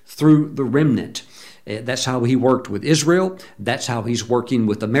works through the remnant. That's how he worked with Israel. That's how he's working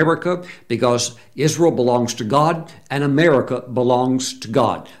with America, because Israel belongs to God and America belongs to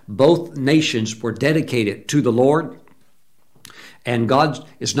God. Both nations were dedicated to the Lord, and God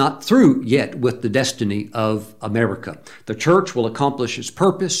is not through yet with the destiny of America. The church will accomplish its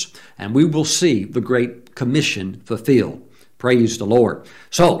purpose, and we will see the Great Commission fulfilled. Praise the Lord.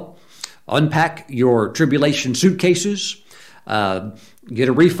 So, unpack your tribulation suitcases, get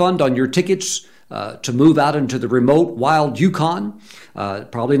a refund on your tickets to move out into the remote, wild Yukon.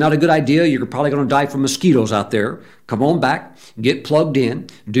 Probably not a good idea. You're probably going to die from mosquitoes out there. Come on back. Get plugged in.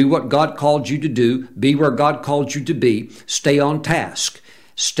 Do what God called you to do. Be where God called you to be. Stay on task.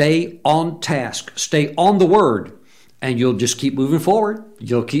 Stay on task. Stay on the Word. And you'll just keep moving forward.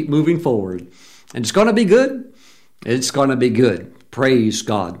 You'll keep moving forward. And it's going to be good. It's going to be good. Praise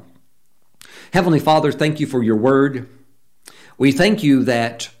God. Heavenly Father, thank you for your Word. We thank you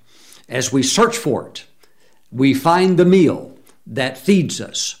that as we search for it, we find the meal that feeds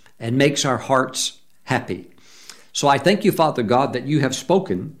us and makes our hearts happy. So I thank you, Father God, that you have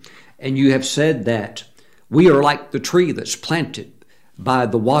spoken and you have said that we are like the tree that's planted by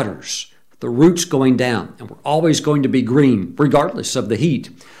the waters, the roots going down, and we're always going to be green regardless of the heat.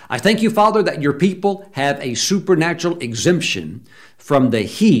 I thank you, Father, that your people have a supernatural exemption from the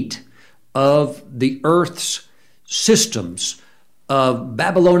heat of the earth's systems, of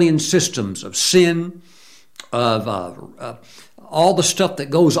Babylonian systems, of sin, of all the stuff that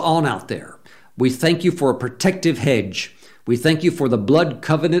goes on out there. We thank you for a protective hedge. We thank you for the blood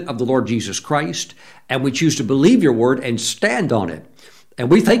covenant of the Lord Jesus Christ, and we choose to believe your word and stand on it. And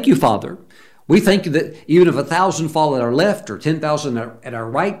we thank you, Father. We thank you that even if 1,000 fall at our left or 10,000 at our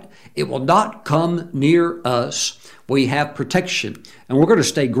right, it will not come near us. We have protection, and we're going to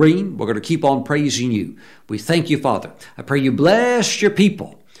stay green. We're going to keep on praising you. We thank you, Father. I pray you bless your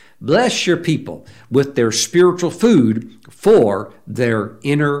people. Bless your people with their spiritual food for their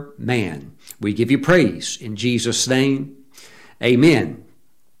inner man. We give you praise in Jesus' name. Amen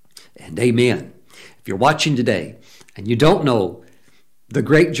and amen. If you're watching today and you don't know the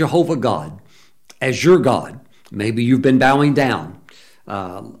great Jehovah God as your God, maybe you've been bowing down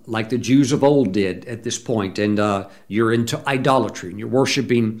like the Jews of old did at this point, and you're into idolatry and you're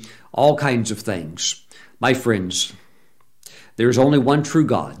worshiping all kinds of things. My friends, there's only one true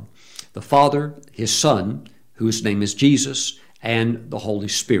God, the Father, His Son, whose name is Jesus, and the Holy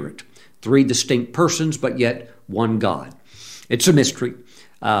Spirit. Three distinct persons, but yet one God. It's a mystery.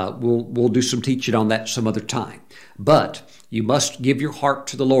 We'll do some teaching on that some other time. But you must give your heart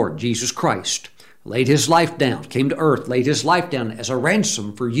to the Lord Jesus Christ. Laid his life down, came to earth, laid his life down as a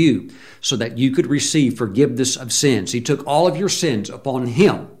ransom for you so that you could receive forgiveness of sins. He took all of your sins upon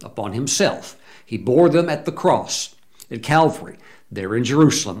him, upon himself. He bore them at the cross at Calvary, there in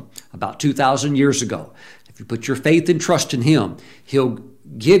Jerusalem, about 2,000 years ago. If you put your faith and trust in him, he'll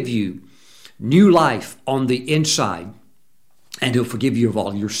give you new life on the inside, and he'll forgive you of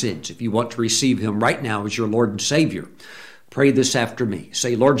all your sins. If you want to receive him right now as your Lord and Savior, pray this after me.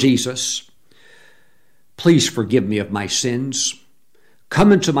 Say, Lord Jesus, please forgive me of my sins.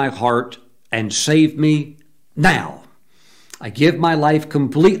 Come into my heart and save me now. I give my life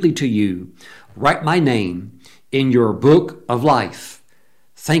completely to you. Write my name in your book of life.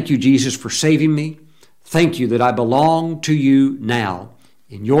 Thank you, Jesus, for saving me. Thank you that I belong to you now.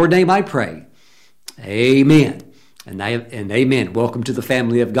 In your name I pray. Amen and amen. Welcome to the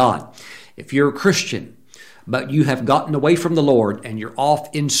family of God. If you're a Christian, but you have gotten away from the Lord and you're off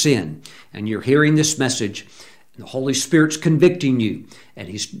in sin and you're hearing this message, The Holy Spirit's convicting you, and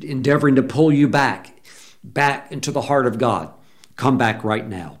He's endeavoring to pull you back into the heart of God. Come back right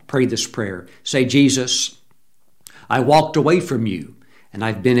now. Pray this prayer. Say, Jesus, I walked away from you, and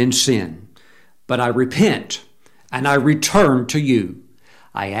I've been in sin, but I repent, and I return to you.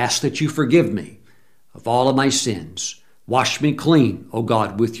 I ask that you forgive me of all of my sins. Wash me clean, O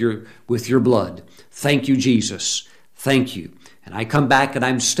God, with your blood. Thank you, Jesus. Thank you. And I come back and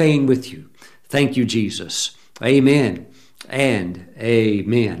I'm staying with you. Thank you, Jesus. Amen and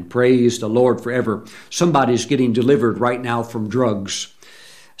amen. Praise the Lord forever. Somebody's getting delivered right now from drugs.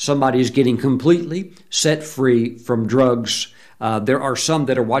 Somebody's getting completely set free from drugs. There are some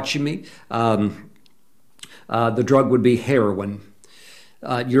that are watching me. The drug would be heroin.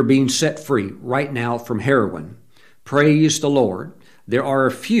 You're being set free right now from heroin. Praise the Lord. There are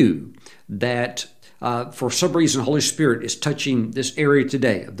a few that for some reason the Holy Spirit is touching this area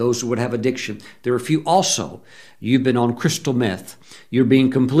today of those who would have addiction. There are a few also. You've been on crystal meth. You're being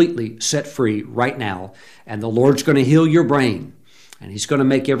completely set free right now. And the Lord's going to heal your brain. And He's going to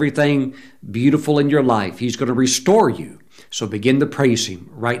make everything beautiful in your life. He's going to restore you. So begin to praise Him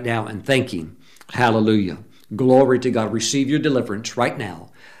right now and thank Him. Hallelujah. Glory to God. Receive your deliverance right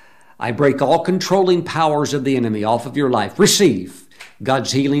now. I break all controlling powers of the enemy off of your life. Receive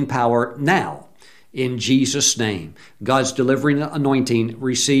God's healing power now in Jesus' name. God's delivering anointing,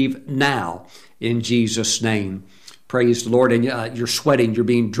 receive now in Jesus' name. Praise the Lord. And you're sweating. You're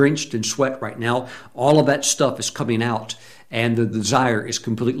being drenched in sweat right now. All of that stuff is coming out, and the desire is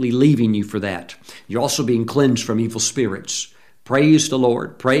completely leaving you for that. You're also being cleansed from evil spirits. Praise the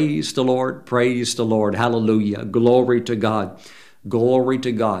Lord. Praise the Lord. Praise the Lord. Hallelujah. Glory to God. Glory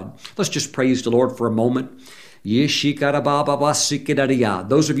to God. Let's just praise the Lord for a moment. Those of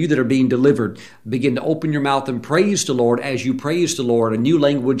you that are being delivered, begin to open your mouth and praise the Lord. As you praise the Lord, a new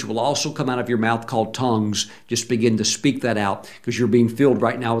language will also come out of your mouth called tongues. Just begin to speak that out because you're being filled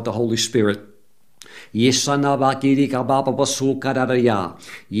right now with the Holy Spirit. Glory,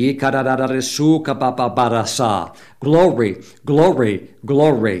 glory,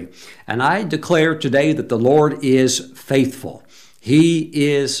 glory. And I declare today that the Lord is faithful. He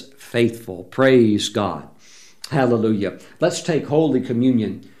is faithful. Praise God. Hallelujah. Let's take Holy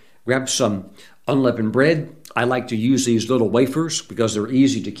Communion. Grab some unleavened bread. I like to use these little wafers because they're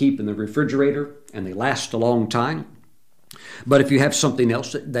easy to keep in the refrigerator and they last a long time. But if you have something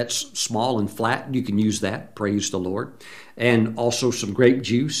else that's small and flat, you can use that. Praise the Lord. And also some grape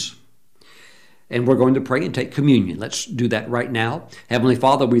juice. And we're going to pray and take communion. Let's do that right now. Heavenly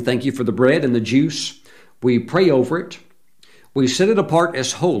Father, we thank you for the bread and the juice. We pray over it. We set it apart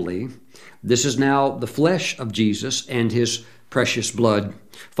as holy. This is now the flesh of Jesus and His precious blood.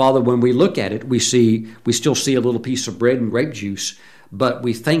 Father, when we look at it, we still see a little piece of bread and grape juice, but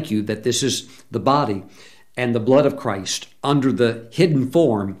we thank you that this is the body and the blood of Christ under the hidden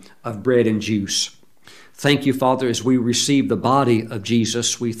form of bread and juice. Thank you, Father, as we receive the body of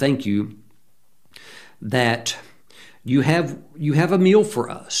Jesus, we thank you that you have a meal for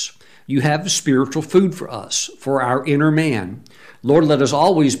us. You have spiritual food for us, for our inner man. Lord, let us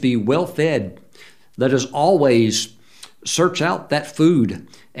always be well fed. Let us always search out that food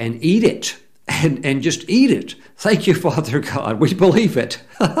and eat it and just eat it. Thank you, Father God. We believe it.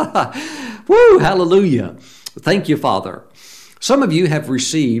 Woo, hallelujah. Thank you, Father. Some of you have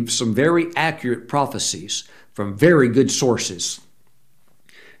received some very accurate prophecies from very good sources.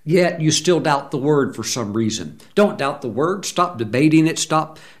 Yet you still doubt the word for some reason. Don't doubt the word. Stop debating it.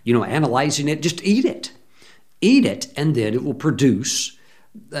 Stop, analyzing it. Just eat it. Eat it, and then it will produce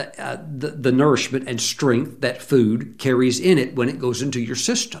the nourishment and strength that food carries in it when it goes into your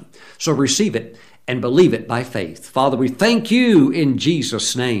system. So receive it and believe it by faith. Father, we thank you in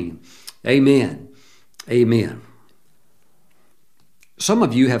Jesus' name. Amen. Amen. Some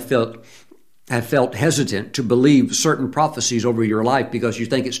of you have felt hesitant to believe certain prophecies over your life because you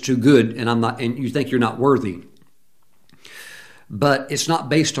think it's too good and you think you're not worthy. But it's not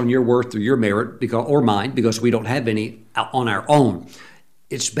based on your worth or your merit or mine because we don't have any on our own.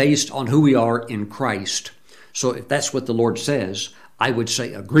 It's based on who we are in Christ. So if that's what the Lord says, I would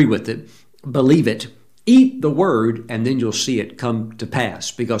say agree with it, believe it, eat the word, and then you'll see it come to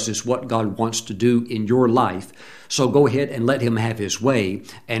pass because it's what God wants to do in your life. So go ahead and let Him have His way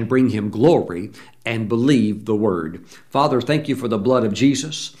and bring Him glory and believe the word. Father, thank you for the blood of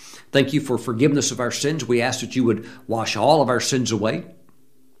Jesus. Thank you for forgiveness of our sins. We ask that you would wash all of our sins away.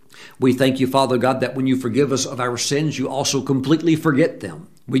 We thank you, Father God, that when you forgive us of our sins, you also completely forget them.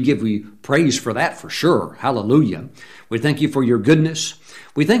 We give you praise for that for sure. Hallelujah. We thank you for your goodness.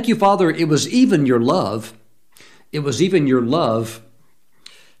 We thank you, Father, it was even your love. It was even your love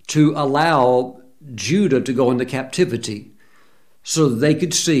to allow Judah to go into captivity so that they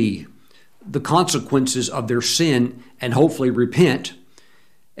could see the consequences of their sin and hopefully repent,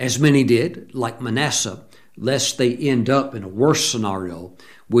 as many did, like Manasseh, lest they end up in a worse scenario,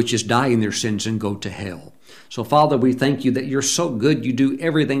 which is die in their sins and go to hell. So, Father, we thank you that you're so good. You do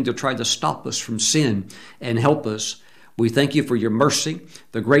everything to try to stop us from sin and help us. We thank you for your mercy,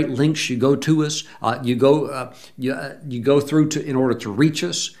 the great lengths you go to us, you go through to in order to reach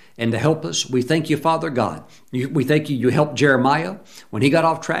us and to help us. We thank you, Father God. We thank you. You helped Jeremiah when he got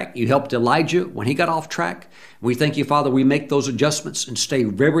off track. You helped Elijah when he got off track. We thank you, Father. We make those adjustments and stay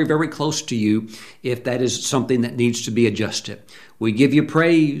very, very close to you if that is something that needs to be adjusted. We give you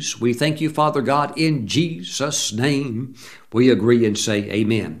praise. We thank you, Father God, in Jesus' name. We agree and say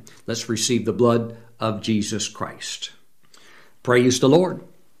amen. Let's receive the blood of Jesus Christ. Praise the Lord.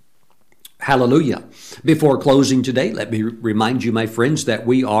 Hallelujah. Before closing today, let me remind you, my friends, that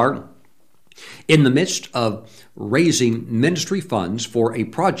we are in the midst of raising ministry funds for a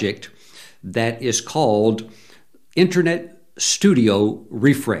project that is called Internet Studio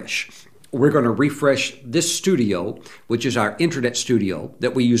Refresh. We're going to refresh this studio, which is our internet studio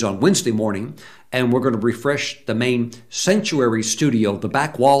that we use on Wednesday morning, and we're going to refresh the main sanctuary studio, the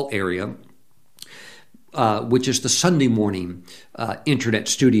back wall area, which is the Sunday morning internet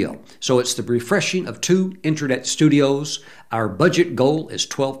studio. So it's the refreshing of 2 internet studios. Our budget goal is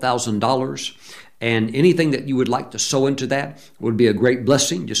 $12,000. And anything that you would like to sow into that would be a great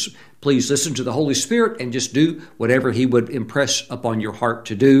blessing. Just please listen to the Holy Spirit and just do whatever He would impress upon your heart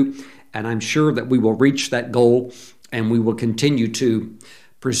to do. And I'm sure that we will reach that goal, and we will continue to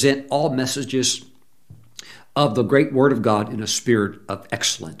present all messages of the great Word of God in a spirit of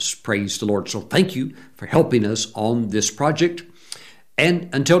excellence. Praise the Lord. So thank you for helping us on this project. And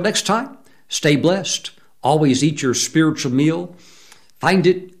until next time, stay blessed. Always eat your spiritual meal. Find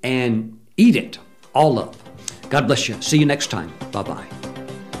it and eat it all up. God bless you. See you next time. Bye-bye.